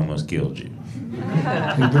 2 and almost killed you.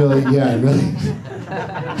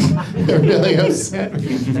 it really upset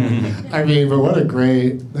me. I mean, but what a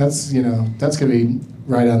great, that's gonna be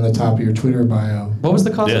right on the top of your Twitter bio. What was the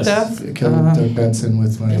cause Yes. of death? It killed Doug Benson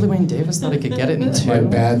with Billy Wayne Davis thought he could get it in 2. my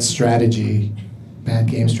bad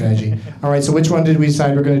game strategy. All right, so which one did we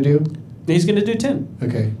decide we're gonna do? He's going to do 10.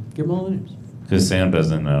 Okay. Give him all the names. Because Sam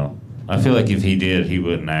doesn't know. I feel like if he did, he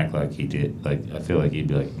wouldn't act like he did. Like, I feel like he'd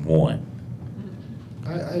be like, 1.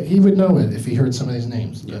 He would know it if he heard some of these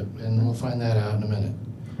names, and we'll find that out in a minute.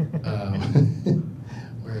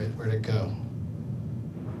 Where'd it go?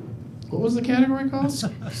 What was the category called?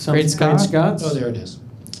 Great Scott? Scots. Oh, there it is.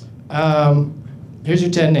 Here's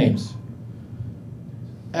your 10 names.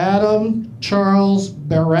 Adam Charles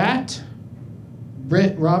Barat,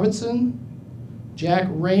 Britt Robinson, Jack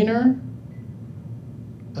Rayner,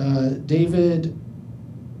 David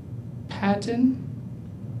Patton,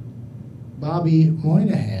 Bobby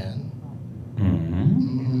Moynihan,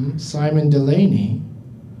 Simon Delaney,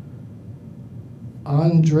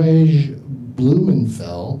 Andrzej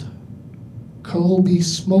Blumenfeld, Colby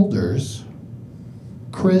Smulders,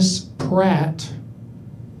 Chris Pratt,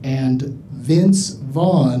 and Vince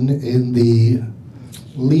Vaughn in the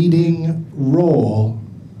leading role.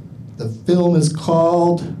 The film is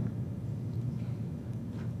called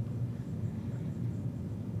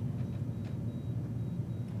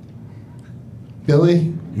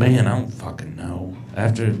Billy? Man, I don't fucking know.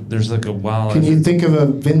 After, there's like a while. Can you think of a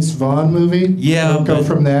Vince Vaughn movie? Yeah, Go but-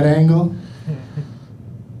 from that angle?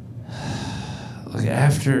 Like,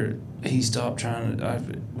 after he stopped trying to.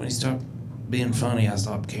 When he stopped being funny, I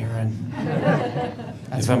stopped caring.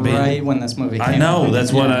 That's right when this movie came I know. out.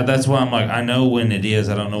 That's Yeah. that's why I'm like, I know when it is.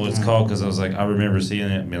 I don't know what it's called because I was like, I remember seeing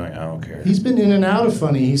it and being like, I don't care. He's been in and out of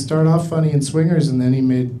funny. He started off funny in Swingers, and then he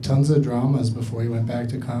made tons of dramas before he went back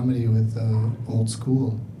to comedy with Old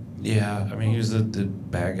School. Yeah, I mean, he was the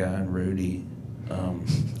bad guy in Rudy.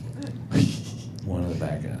 One of the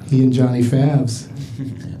bad guys. He and Johnny Favs.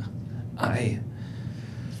 I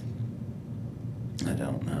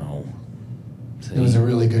don't know. It was a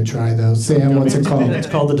really good try, though. Sam, what's it called? It's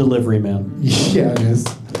called The Delivery Man. Yeah, it is.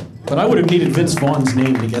 But I would have needed Vince Vaughn's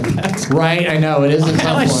name to get that. Right, I know. It is a tough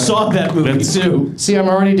I one. saw that movie too. See, I'm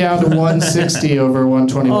already down to 160 over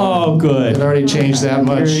 121. Oh, good. It already changed that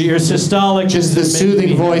much. Your systolic. Just the is making soothing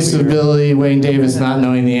me voice of happier. Billy Wayne Davis not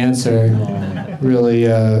knowing the answer really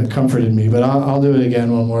comforted me. But I'll do it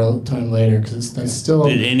again one more time later because that's still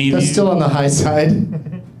Did any of you- still on the high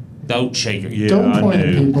side. Don't shake your. Yeah, Don't I point at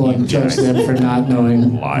knew. people and judge them for not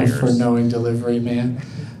knowing Liars. for knowing Delivery Man.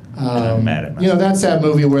 I'm mad at myself. That's that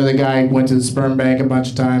movie where the guy went to the sperm bank a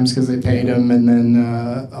bunch of times because they paid him, and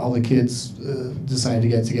then all the kids decided to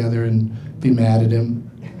get together and be mad at him.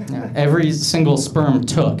 Yeah, every single sperm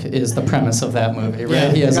took is the premise of that movie, right?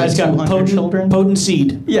 Yeah, He has The guy's like got 200 children. potent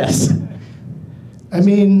seed. Yes. I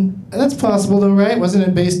mean, that's possible though, right? Wasn't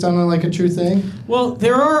it based on like a true thing? Well,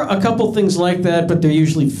 there are a couple things like that, but they're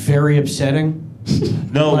usually very upsetting.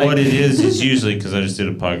 No, Like- what it is usually because I just did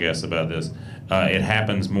a podcast about this. It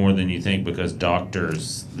happens more than you think because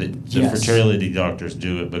doctors, the Yes. fertility doctors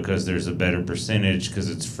do it because there's a better percentage because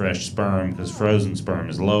it's fresh sperm because frozen sperm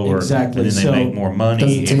is lower. Exactly, And then they so- make more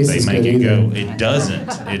money Doesn't if taste they as make good it go. either. It doesn't.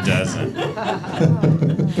 It doesn't.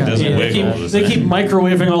 It doesn't Yeah, wiggle the they same. keep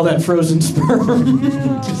microwaving all that frozen sperm.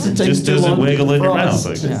 Just Just doesn't wiggle in your mouth.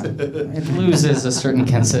 Like, Yeah. It loses a certain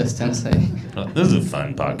consistency. This is a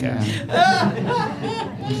fun podcast.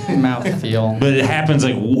 Mouth feel. But it happens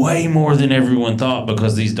like way more than everyone thought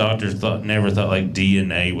because these doctors never thought like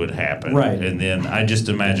DNA would happen. Right. And then I just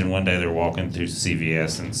imagine one day they're walking through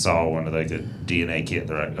CVS and saw one of like a DNA kit.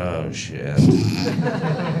 They're like, oh shit,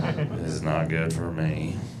 this is not good for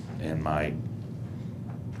me and my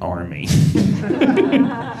army.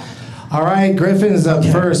 All right, Griffin's up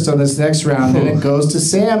first on this next round, and it goes to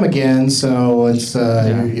Sam again. So it's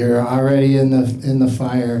you're already in the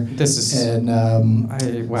fire. This is And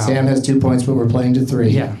wow. Sam has 2 points, but we're playing to 3.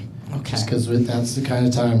 Yeah. Okay. Just because that's the kind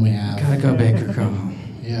of time we have. Gotta go big or go home.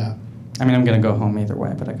 Yeah. I mean, I'm gonna go home either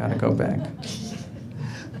way, but I gotta go big.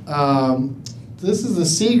 This is a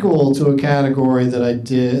sequel to a category that I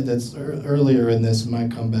did that's earlier in this,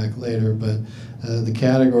 might come back later, but The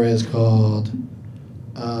category is called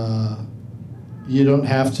You Don't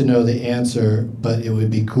Have to Know the Answer, but It Would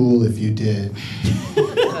Be Cool If You Did.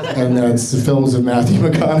 And that's the films of Matthew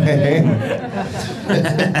McConaughey.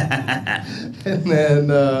 And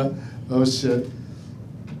then, oh shit,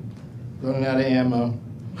 running out of ammo.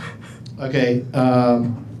 Okay.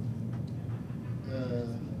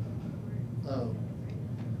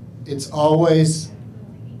 It's always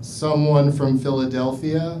someone from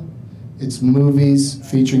Philadelphia. It's movies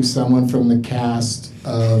featuring someone from the cast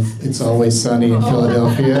of It's Always Sunny in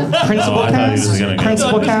Philadelphia. Principal cast?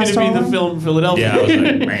 Principal cast going to be the film Philadelphia. Yeah, I was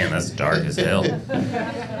like, man, that's dark as hell.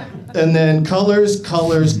 And then colors,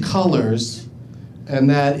 and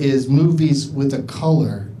that is movies with a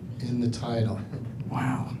color in the title.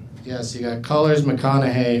 Wow. Yes, you got Colors,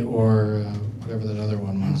 McConaughey, or whatever that other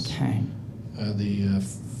one was. Okay. The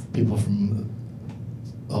people from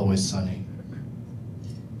Always Sunny.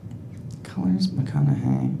 Colors,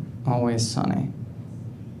 McConaughey, Always Sunny.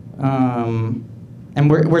 And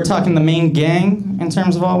we're talking the main gang in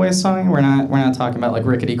terms of Always Sunny. We're not talking about like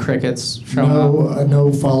rickety crickets showing up.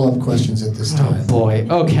 No follow-up questions at this time. Oh boy.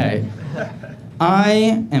 Okay.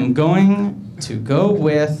 I am going to go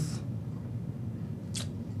with.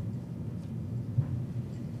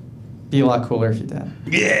 Be a lot cooler if you did.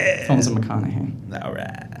 Yeah. Films of McConaughey. All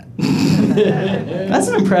right. That's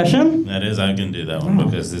an impression. That is, I can do that one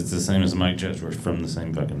because it's the same as Mike Judge. We're from the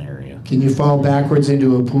same fucking area. Can you fall backwards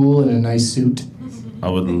into a pool in a nice suit? I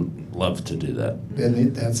would love to do that.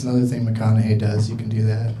 And that's another thing McConaughey does. You can do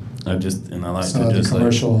that. I like saw to the just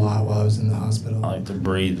commercial a lot while I was in the hospital. I like to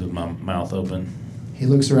breathe with my mouth open. He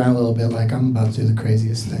looks around a little bit like I'm about to do the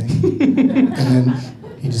craziest thing, and then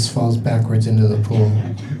he just falls backwards into the pool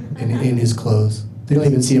in his clothes. They don't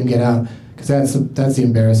even see him get out because that's the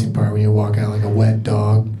embarrassing part when you walk out like a wet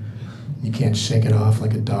dog. You can't shake it off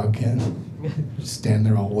like a dog can. Just stand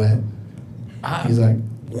there all wet. He's like,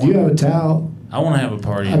 "Do you have a towel?" I want to have a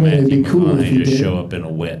party. I mean, it'd be cool if you just did. show up in a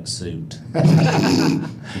wet suit.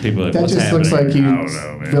 People are like, That what's just happening? looks like you I don't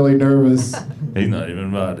know, man. really nervous. He's not even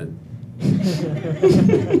invited.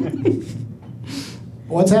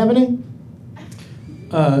 What's happening?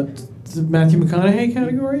 The Matthew McConaughey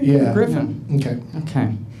category? Yeah. Griffin.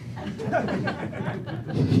 Okay.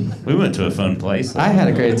 We went to a fun place. I had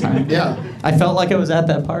a great time. Yeah. I felt like I was at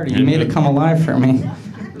that party. You made it come alive for me.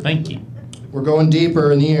 Thank you. We're going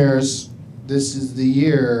deeper in the years. This is the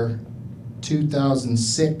year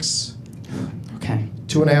 2006. Okay.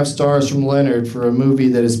 2.5 stars from Leonard for a movie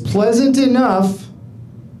that is pleasant enough.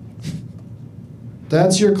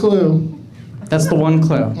 That's your clue. That's the one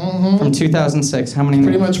clue. From 2006. How many?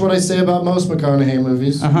 Pretty much what I say about most McConaughey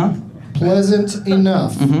movies. Uh-huh. Pleasant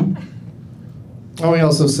enough. Oh, he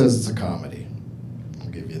also says it's a comedy. I'll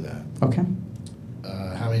give you that. Okay.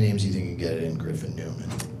 How many names do you think you can get in Griffin Newman?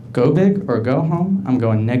 Go big or go home? I'm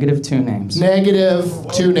going -2 names.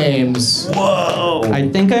 -2 names. Whoa! I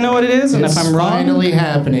think I know what it is, and It's if I'm wrong, finally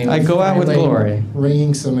happening. I go out with Finally glory.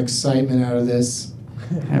 Wringing some excitement out of this.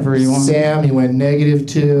 However you want. Sam, he went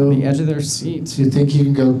 -2. The edge of their seat. Do you think you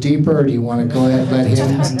can go deeper, or do you want to go ahead and let him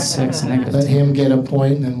 2006 let him get a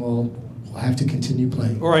point, and then we'll have to continue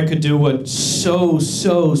playing? Or I could do what so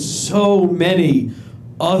many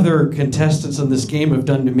other contestants in this game have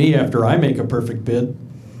done to me after I make a perfect bid.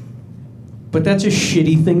 But that's a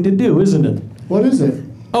shitty thing to do, isn't it? What is it?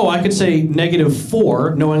 Oh, I could say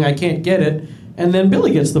 -4, knowing I can't get it, and then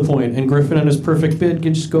Billy gets the point, and Griffin on his perfect bid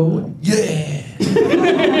can just go, yeah!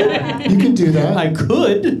 You can do that. I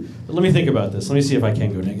could. But let me think about this. Let me see if I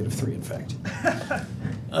can go -3, in fact.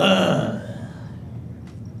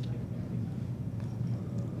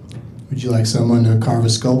 Would you like someone to carve a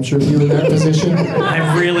sculpture of you in that position?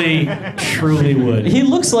 I really, truly would. He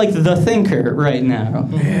looks like the thinker right now.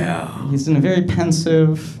 Yeah. He's in a very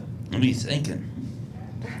pensive. What are you thinking?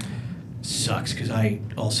 Sucks, because I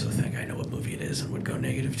also think I know what movie it is and would go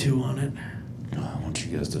 -2 on it. Oh, I want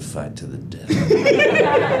you guys to fight to the death.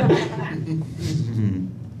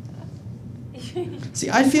 See,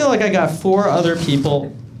 I feel like I got 4 other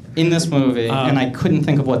people in this movie, and I couldn't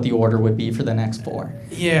think of what the order would be for the next 4.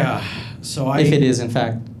 Yeah. So if it is, in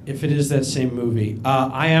fact. If it is that same movie,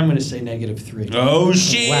 I am going to say -3. Oh,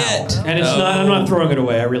 shit! Wow. And it's not. I'm not throwing it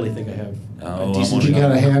away. I really think I have. You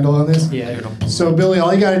got a handle on this? Yeah. So, Billy,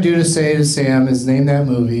 all you got to do to say to Sam is name that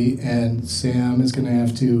movie, and Sam is going to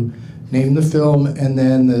have to name the film, and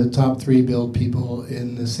then the top 3 billed people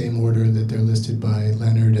in the same order that they're listed by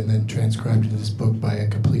Leonard, and then transcribed in this book by a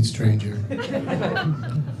complete stranger.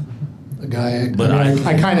 A guy,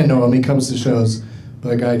 I kind of know him. He comes to shows,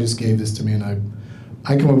 but a guy just gave this to me, and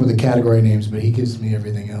I come up with the category names, but he gives me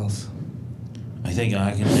everything else. I think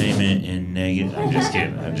I can name it in negative. I'm just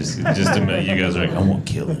kidding. I'm just to make you guys are like, I won't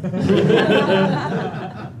kill it.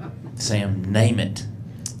 Sam, name it.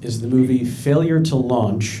 Is the movie Failure to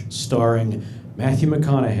Launch, starring Matthew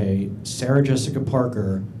McConaughey, Sarah Jessica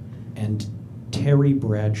Parker, and Terry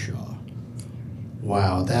Bradshaw.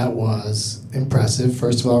 Wow, that was impressive.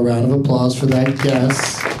 First of all, round of applause for that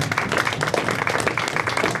guess.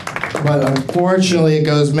 But unfortunately, it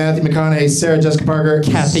goes Matthew McConaughey, Sarah Jessica Parker,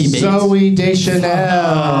 Kathy Bates. Zooey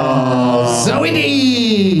Deschanel. Zoe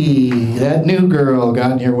D! That new girl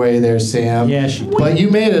got in your way there, Sam. Yeah, she did. But you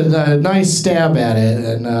made a nice stab at it,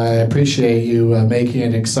 and I appreciate you making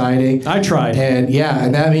it exciting. I tried. And yeah,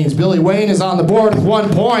 and that means Billy Wayne is on the board with 1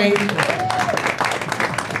 point.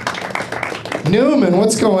 Newman,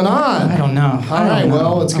 what's going on? I don't know. All right,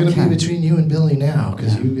 well, it's going to be between you and Billy now,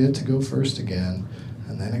 because you get to go first again.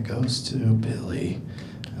 And then it goes to Billy.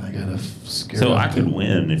 And I got to scare So up I could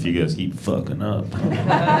win if you guys keep fucking up.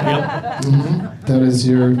 That is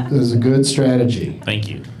a good strategy. Thank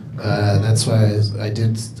you. That's why I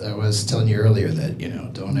was telling you earlier that,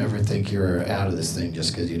 don't ever think you're out of this thing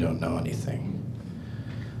just because you don't know anything.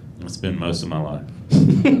 It's been most of my life.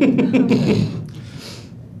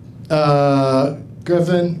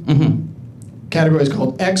 Griffin, category is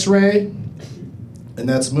called X-Ray, and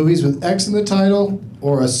that's movies with X in the title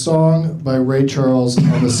or a song by Ray Charles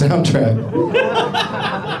on the soundtrack.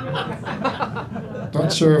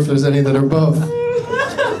 Not sure if there's any that are both.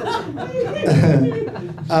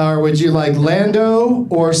 Or would you like Lando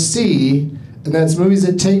or C, and that's movies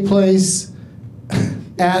that take place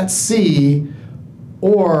at sea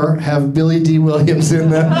or have Billy D. Williams in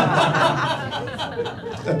them.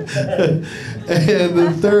 And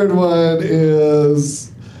the third one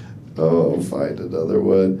is, find another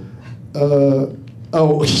one.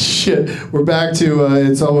 Shit, we're back to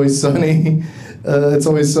It's Always Sunny. It's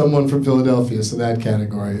Always Someone from Philadelphia, so that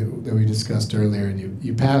category that we discussed earlier, and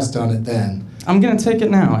you passed on it then. I'm going to take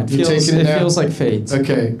it now. It feels like fate.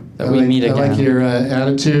 Okay. That we meet again. I like your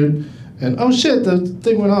attitude. And, oh shit, the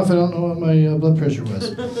thing went off. I don't know what my blood pressure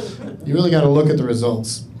was. You really got to look at the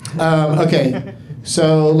results. Okay.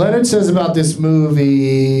 So Leonard says about this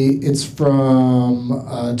movie, it's from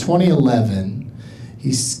 2011. He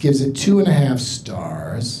gives it 2.5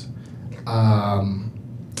 stars.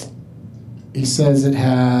 He says it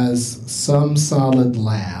has some solid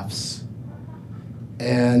laughs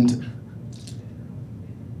and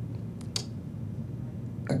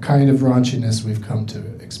a kind of raunchiness we've come to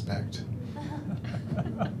expect.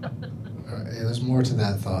 There's more to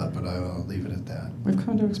that thought, but I'll leave it at that. We've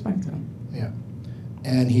come to expect it. Yeah.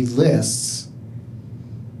 And he lists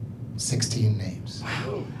 16 names.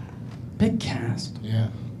 Wow. Big cast. Yeah.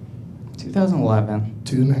 2011.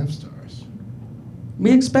 2.5 stars.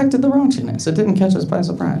 We expected the raunchiness. It didn't catch us by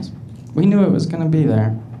surprise. We knew it was going to be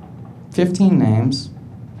there. 15 names.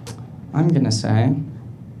 I'm going to say...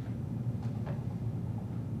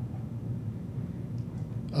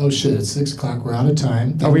 Oh shit, it's 6 o'clock. We're out of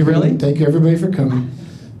time. Are we really? Thank you everybody for coming.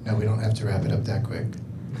 No, we don't have to wrap it up that quick.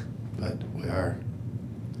 But we are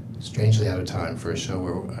strangely out of time for a show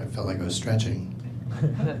where I felt like I was stretching.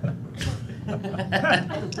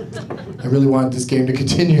 I really wanted this game to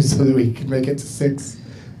continue so that we could make it to 6,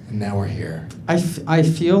 and now we're here. I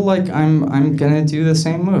feel like I'm gonna do the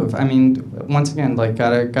same move. I mean, once again, like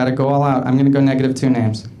gotta go all out. I'm gonna go -2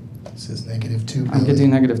 names. This is -2. I'm gonna do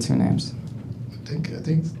 -2 names. I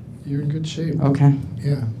think you're in good shape. Okay.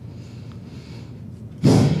 Yeah.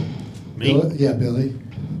 Me? Billy? Yeah, Billy.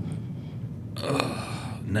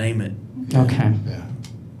 Name it. Okay. Yeah.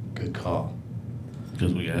 Good call.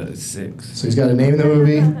 Because we got 6. So he's got to name the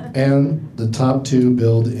movie and the top 2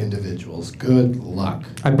 billed individuals. Good luck.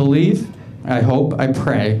 I believe, I hope, I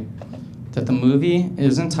pray that the movie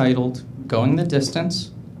is entitled Going the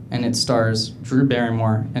Distance, and it stars Drew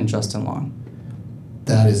Barrymore and Justin Long.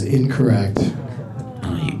 That is incorrect.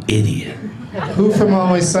 Oh, you idiot. Who from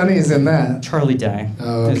Always Sunny is in that? Charlie Day.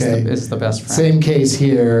 Oh, okay. Is the best friend. Same case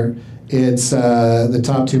here. It's the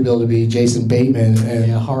top 2 billed to be Jason Bateman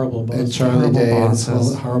and Horrible Bosses. and Charlie Horrible Day.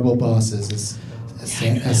 Bosses. It's Horrible Bosses. As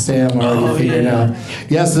Sam already figured out.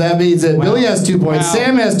 Yes, so that means that Billy has 2 points,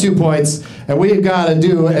 Sam has 2 points, and we've got to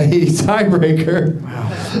do a tiebreaker. Wow.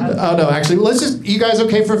 Oh no, actually, you guys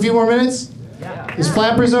okay for a few more minutes? Yeah. Is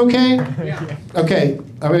Flappers okay? Yeah. Okay,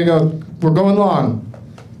 I'm gonna go. We're going long.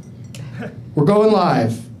 We're going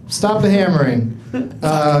live. Stop the hammering.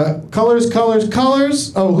 Colors.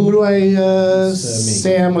 Oh, who do I...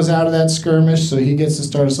 Sam was out of that skirmish, so he gets to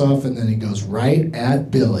start us off, and then he goes right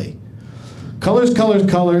at Billy. Colors.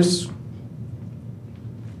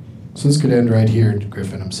 So this could end right here,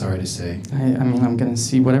 Griffin, I'm sorry to say. I mean, I'm going to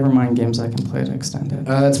see whatever mind games I can play to extend it.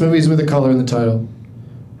 It's movies with a color in the title.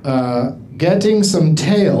 Getting Some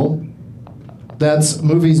Tail, that's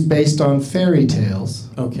movies based on fairy tales.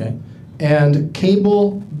 Okay. And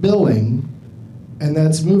Cable Billing, and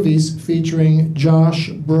that's movies featuring Josh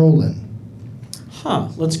Brolin. Huh,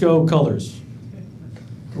 let's go colors.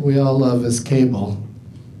 We all love his Cable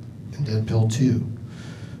in Deadpool 2.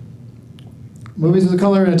 Movies with a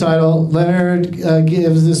color in a title. Leonard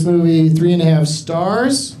gives this movie 3.5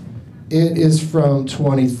 stars. It is from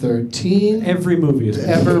 2013. Every movie is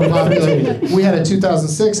ever popular. We had a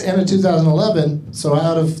 2006 and a 2011, so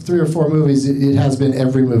out of 3 or 4 movies, it has been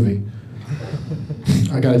every movie.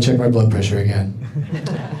 I gotta check my blood pressure again.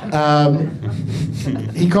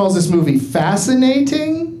 He calls this movie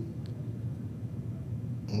fascinating.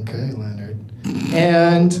 Okay, Leonard.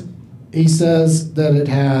 And he says that it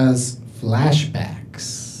has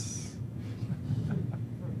flashbacks.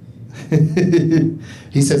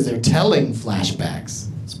 He says they're telling flashbacks,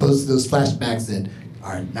 as opposed to those flashbacks that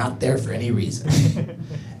are not there for any reason.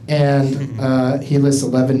 And he lists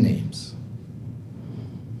 11 names.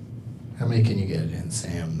 How many can you get it in,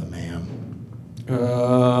 Sam the man?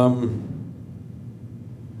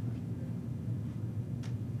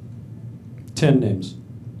 10 names.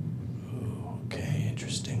 Okay,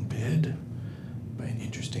 interesting bid. By an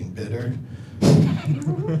interesting bidder.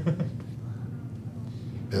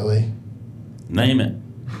 Billy? Name it.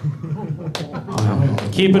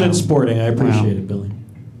 Keeping it sporting. I appreciate it, Billy.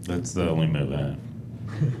 That's the only move I have.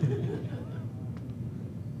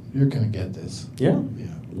 You're going to get this. Yeah? Yeah.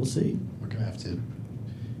 We'll see. We're going to have to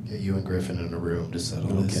get you and Griffin in a room to settle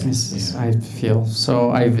this. I feel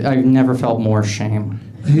so. I've never felt more shame.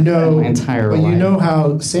 You know, my entire but life. you know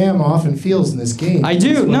how Sam often feels in this game. I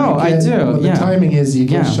do. No, I do. When Yeah. the timing is, you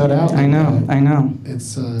get shut out. I know. I know.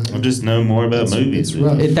 It's. I just know more about movies. It's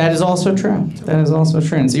rough. That is also true. That is also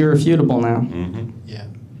true. It's irrefutable now. Mm-hmm. Yeah.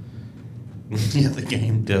 Yeah, the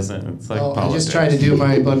game doesn't. It's like I politics. just tried to do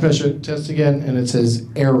my blood pressure test again, and it says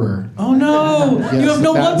error. Oh no! You have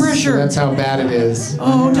no blood pressure. That's how bad it is.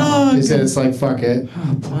 Oh, Doug. He said it's like fuck it.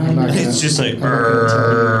 I'm not gonna, It's just like. I'm not gonna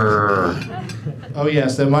tell you. Oh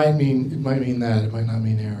yes, that might mean that. It might not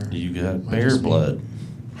mean error. You got Might bear just mean blood.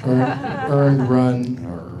 Earned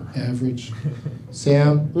run average.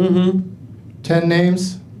 Sam. Mm-hmm. 10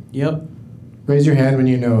 names. Yep. Raise your hand when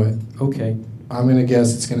you know it. Okay. I'm gonna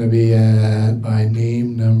guess it's gonna be by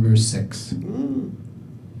name number 6.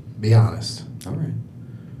 Be honest. All right.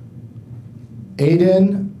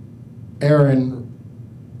 Aiden Aaron,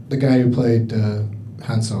 the guy who played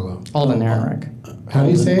Han Solo. Alden Ehrenreich. How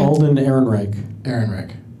do you say it? Alden Ehrenreich.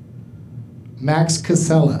 Ehrenreich. Max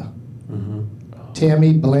Casella.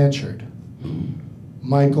 Tammy Blanchard.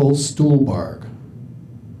 Michael Stuhlbarg.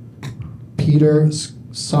 Peter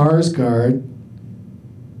Sarsgaard.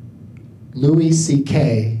 Louis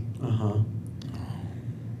C.K.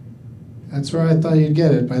 That's where I thought you'd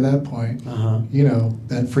get it by that point. You know,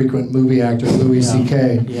 that frequent movie actor, Louis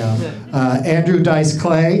C.K. Yeah. Andrew Dice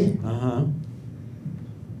Clay.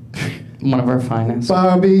 One of our finest.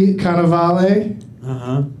 Bobby Cannavale.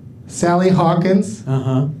 Sally Hawkins.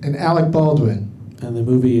 And Alec Baldwin. And the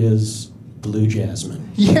movie is Blue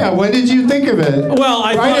Jasmine. Yeah, when did you think of it? Well,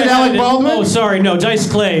 I right thought at I Alec had it- Baldwin? Oh, sorry, no,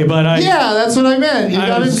 Dice Clay, but I. Yeah, that's what I meant. You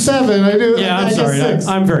got him 7. I do. Yeah, I I'm guess sorry. 6.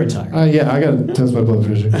 I'm very tired. Yeah, I got to test my blood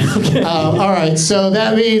pressure. All right, so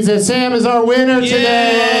that means that Sam is our winner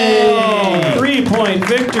today. 3-point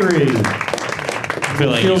victory. I feel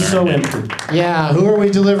like Feels so empty. Yeah, who are we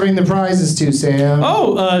delivering the prizes to, Sam?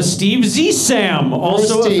 Oh, Steve Z. Sam,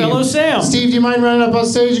 also a Steve. fellow Sam. Steve, do you mind running up on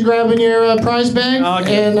stage and grabbing your prize bag?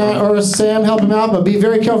 Okay. And or Sam, help him out, but be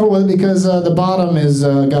very careful with it because the bottom is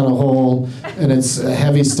got a hole and it's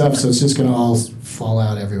heavy stuff, so it's just going to all fall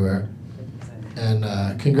out everywhere.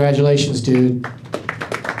 And congratulations, dude.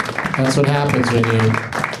 That's what happens when you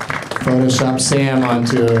Photoshop Sam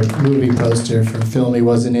onto a movie poster for a film he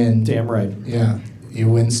wasn't in. Damn right. Yeah, you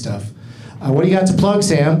win stuff. What do you got to plug,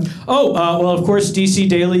 Sam? Oh, well, of course, DC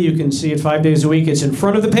Daily. You can see it 5 days a week. It's in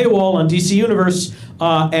front of the paywall on DC Universe.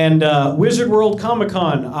 And Wizard World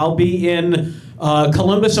Comic-Con. I'll be in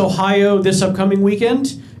Columbus, Ohio this upcoming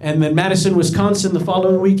weekend. And then Madison, Wisconsin the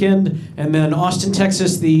following weekend. And then Austin,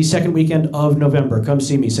 Texas the second weekend of November. Come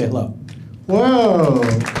see me. Say hello. Whoa.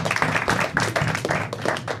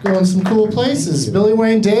 Going some cool places. Billy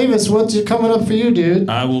Wayne Davis, what's coming up for you, dude?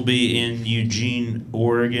 I will be in Eugene,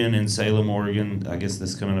 Oregon, and Salem, Oregon, I guess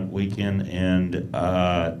this coming up weekend, and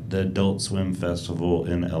the Adult Swim Festival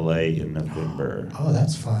in LA in November. Oh,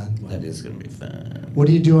 that's fun. That is going to be fun. What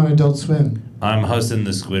do you do on Adult Swim? I'm hosting the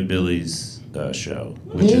Squidbillies show,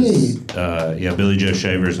 which is Billy Joe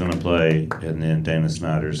Shaver's going to play, and then Dana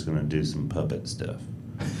Snyder's going to do some puppet stuff.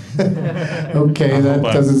 Okay,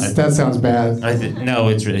 that sounds bad. No,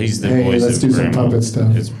 it's he's the voice let's of do some Grandma. puppet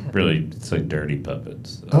stuff. It's like dirty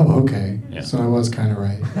puppets. So. Oh, okay. Yeah. So I was kind of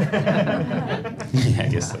right. Yeah, I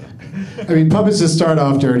guess so. I mean, puppets just start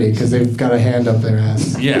off dirty because they've got a hand up their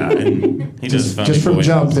ass. Yeah, and he does funny just from voices.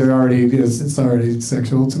 jump, it's already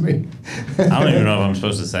sexual to me. I don't even know if I'm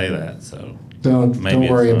supposed to say that, so Don't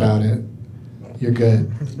worry about it. You're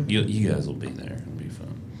good. You guys will be there. It'll be fun.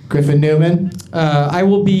 Griffin Newman. I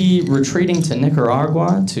will be retreating to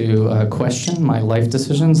Nicaragua to question my life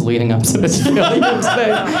decisions leading up to this failure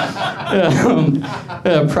today.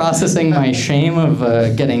 Processing my shame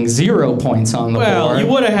of getting 0 points on the board. Well, you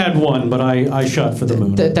would have had one, but I shot for the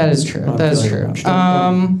moon. That is true. That is true.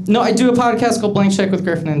 No, I do a podcast called Blank Check with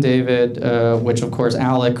Griffin and David, which, of course,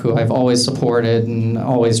 Alec, who I've always supported and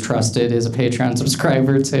always trusted, is a Patreon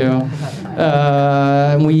subscriber to.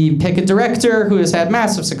 We pick a director who has had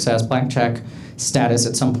massive success, Blank Check status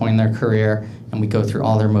at some point in their career, and we go through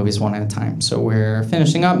all their movies one at a time. So we're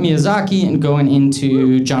finishing up Miyazaki and going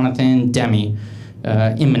into Jonathan Demme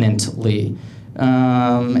imminently.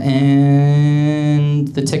 And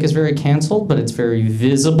The Tick is very canceled, but it's very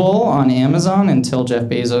visible on Amazon until Jeff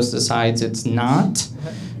Bezos decides it's not.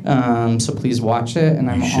 So please watch it. And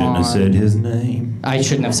You shouldn't have said his name. I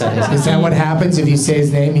shouldn't have said his name. Is that what happens if you say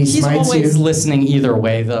his name? He He's smites always you? listening either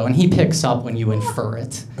way, though, and he picks up when you infer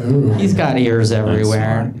it. Ooh. He's got ears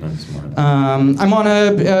everywhere. That's smart. I'm on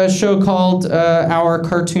a show called Our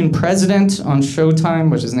Cartoon President on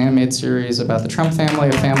Showtime, which is an animated series about the Trump family,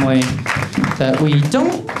 a family that we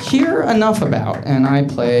don't hear enough about. And I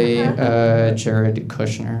play Jared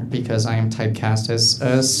Kushner because I am typecast as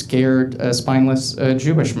a scared, spineless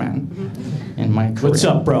Jewish man in my career. What's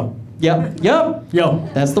up, bro? Yep. Yo.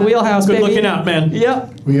 That's the wheelhouse, Good baby. looking out, man.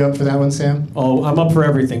 Yep. Were you up for that one, Sam? Oh, I'm up for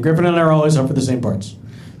everything. Griffin and I are always up for the same parts.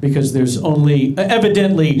 Because there's only,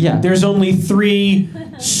 there's only 3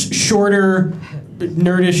 shorter,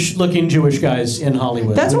 nerdish-looking Jewish guys in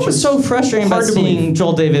Hollywood. That's what was so frustrating about seeing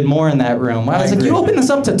Joel David Moore in that room. I was like, you open this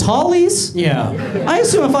up to tallies? Yeah. I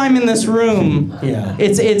assume if I'm in this room, Yeah.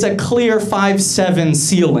 it's a clear 5'7"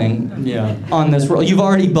 ceiling Yeah. on this role. You've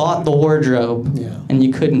already bought the wardrobe, and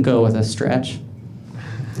you couldn't go with a stretch.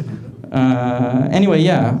 Anyway,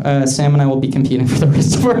 Sam and I will be competing for the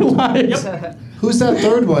rest of our lives. Yep. Who's that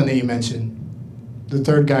third one that you mentioned? The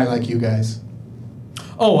third guy like you guys?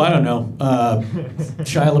 Oh, I don't know.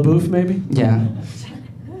 Shia LaBeouf, maybe? Yeah.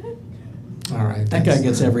 All right. That guy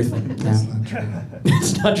gets everything. That's not true.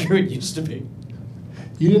 It's not true. It used to be.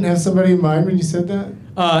 You didn't have somebody in mind when you said that?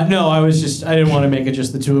 No, I didn't want to make it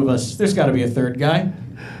just the two of us. There's got to be a third guy.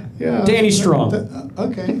 Yeah. Danny Strong.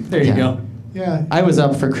 Okay. There you go. Yeah. I was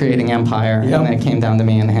up for creating Empire, Yep. and then it came down to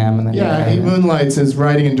me and him. And then Yeah, he moonlights as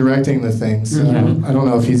writing and directing the thing, so Mhm. I don't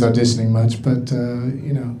know if he's auditioning much, but, No,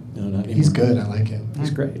 not anymore. he's good. I like him. He's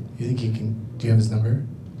great. You think he can, do you have his number?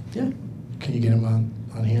 Yeah. Can you get him on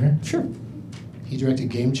here? Sure. He directed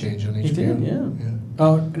Game Change on HBO. He did, yeah.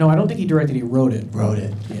 Oh, no, I don't think he directed, he wrote it. Wrote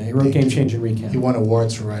it. Yeah, he wrote Game Change and Recap. He won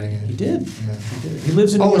awards for writing it. He did. Yeah. He did. He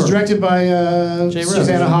lives in New Oh, it was York. directed by Jay Rose.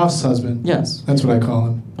 Susanna Hoffs' husband. Yes. That's what I call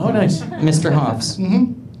him. Oh, nice. Mr. Hoffs.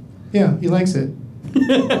 Mm-hmm. Yeah, he likes it.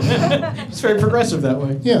 It's very progressive that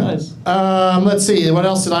way. Yeah. Nice. Let's see. What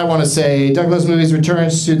else did I want to say? Doug Loves Movies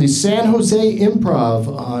returns to the San Jose Improv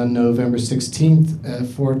on November 16th at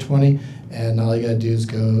 4:20. And all you got to do is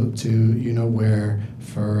go to you know where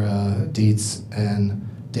for deets and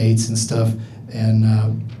dates and stuff. And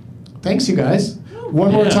thanks, you guys.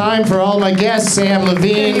 One more time for all my guests. Sam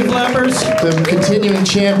Levine, the continuing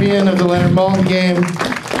champion of the Leonard Maltin game.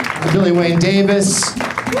 Billy Wayne Davis.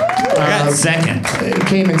 got second.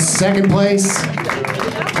 Came in second place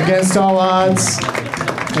against all odds.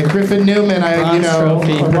 And Griffin Newman, I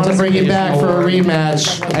want to bring you back for a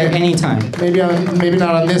rematch. Anytime. Maybe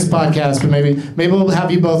not on this podcast, but maybe we'll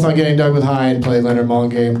have you both on Getting Dug with High and play Leonard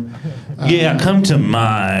Maltin game. Yeah, come to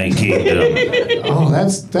my kingdom. Oh,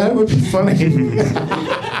 that would be funny.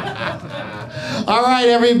 All right,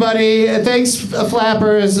 everybody. Thanks,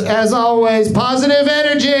 Flappers. As always, positive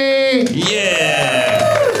energy. Yeah.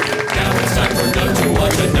 Now it's time for Doug to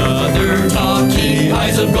watch another talkie.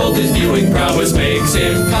 Eyes of gold, his viewing prowess makes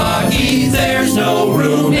him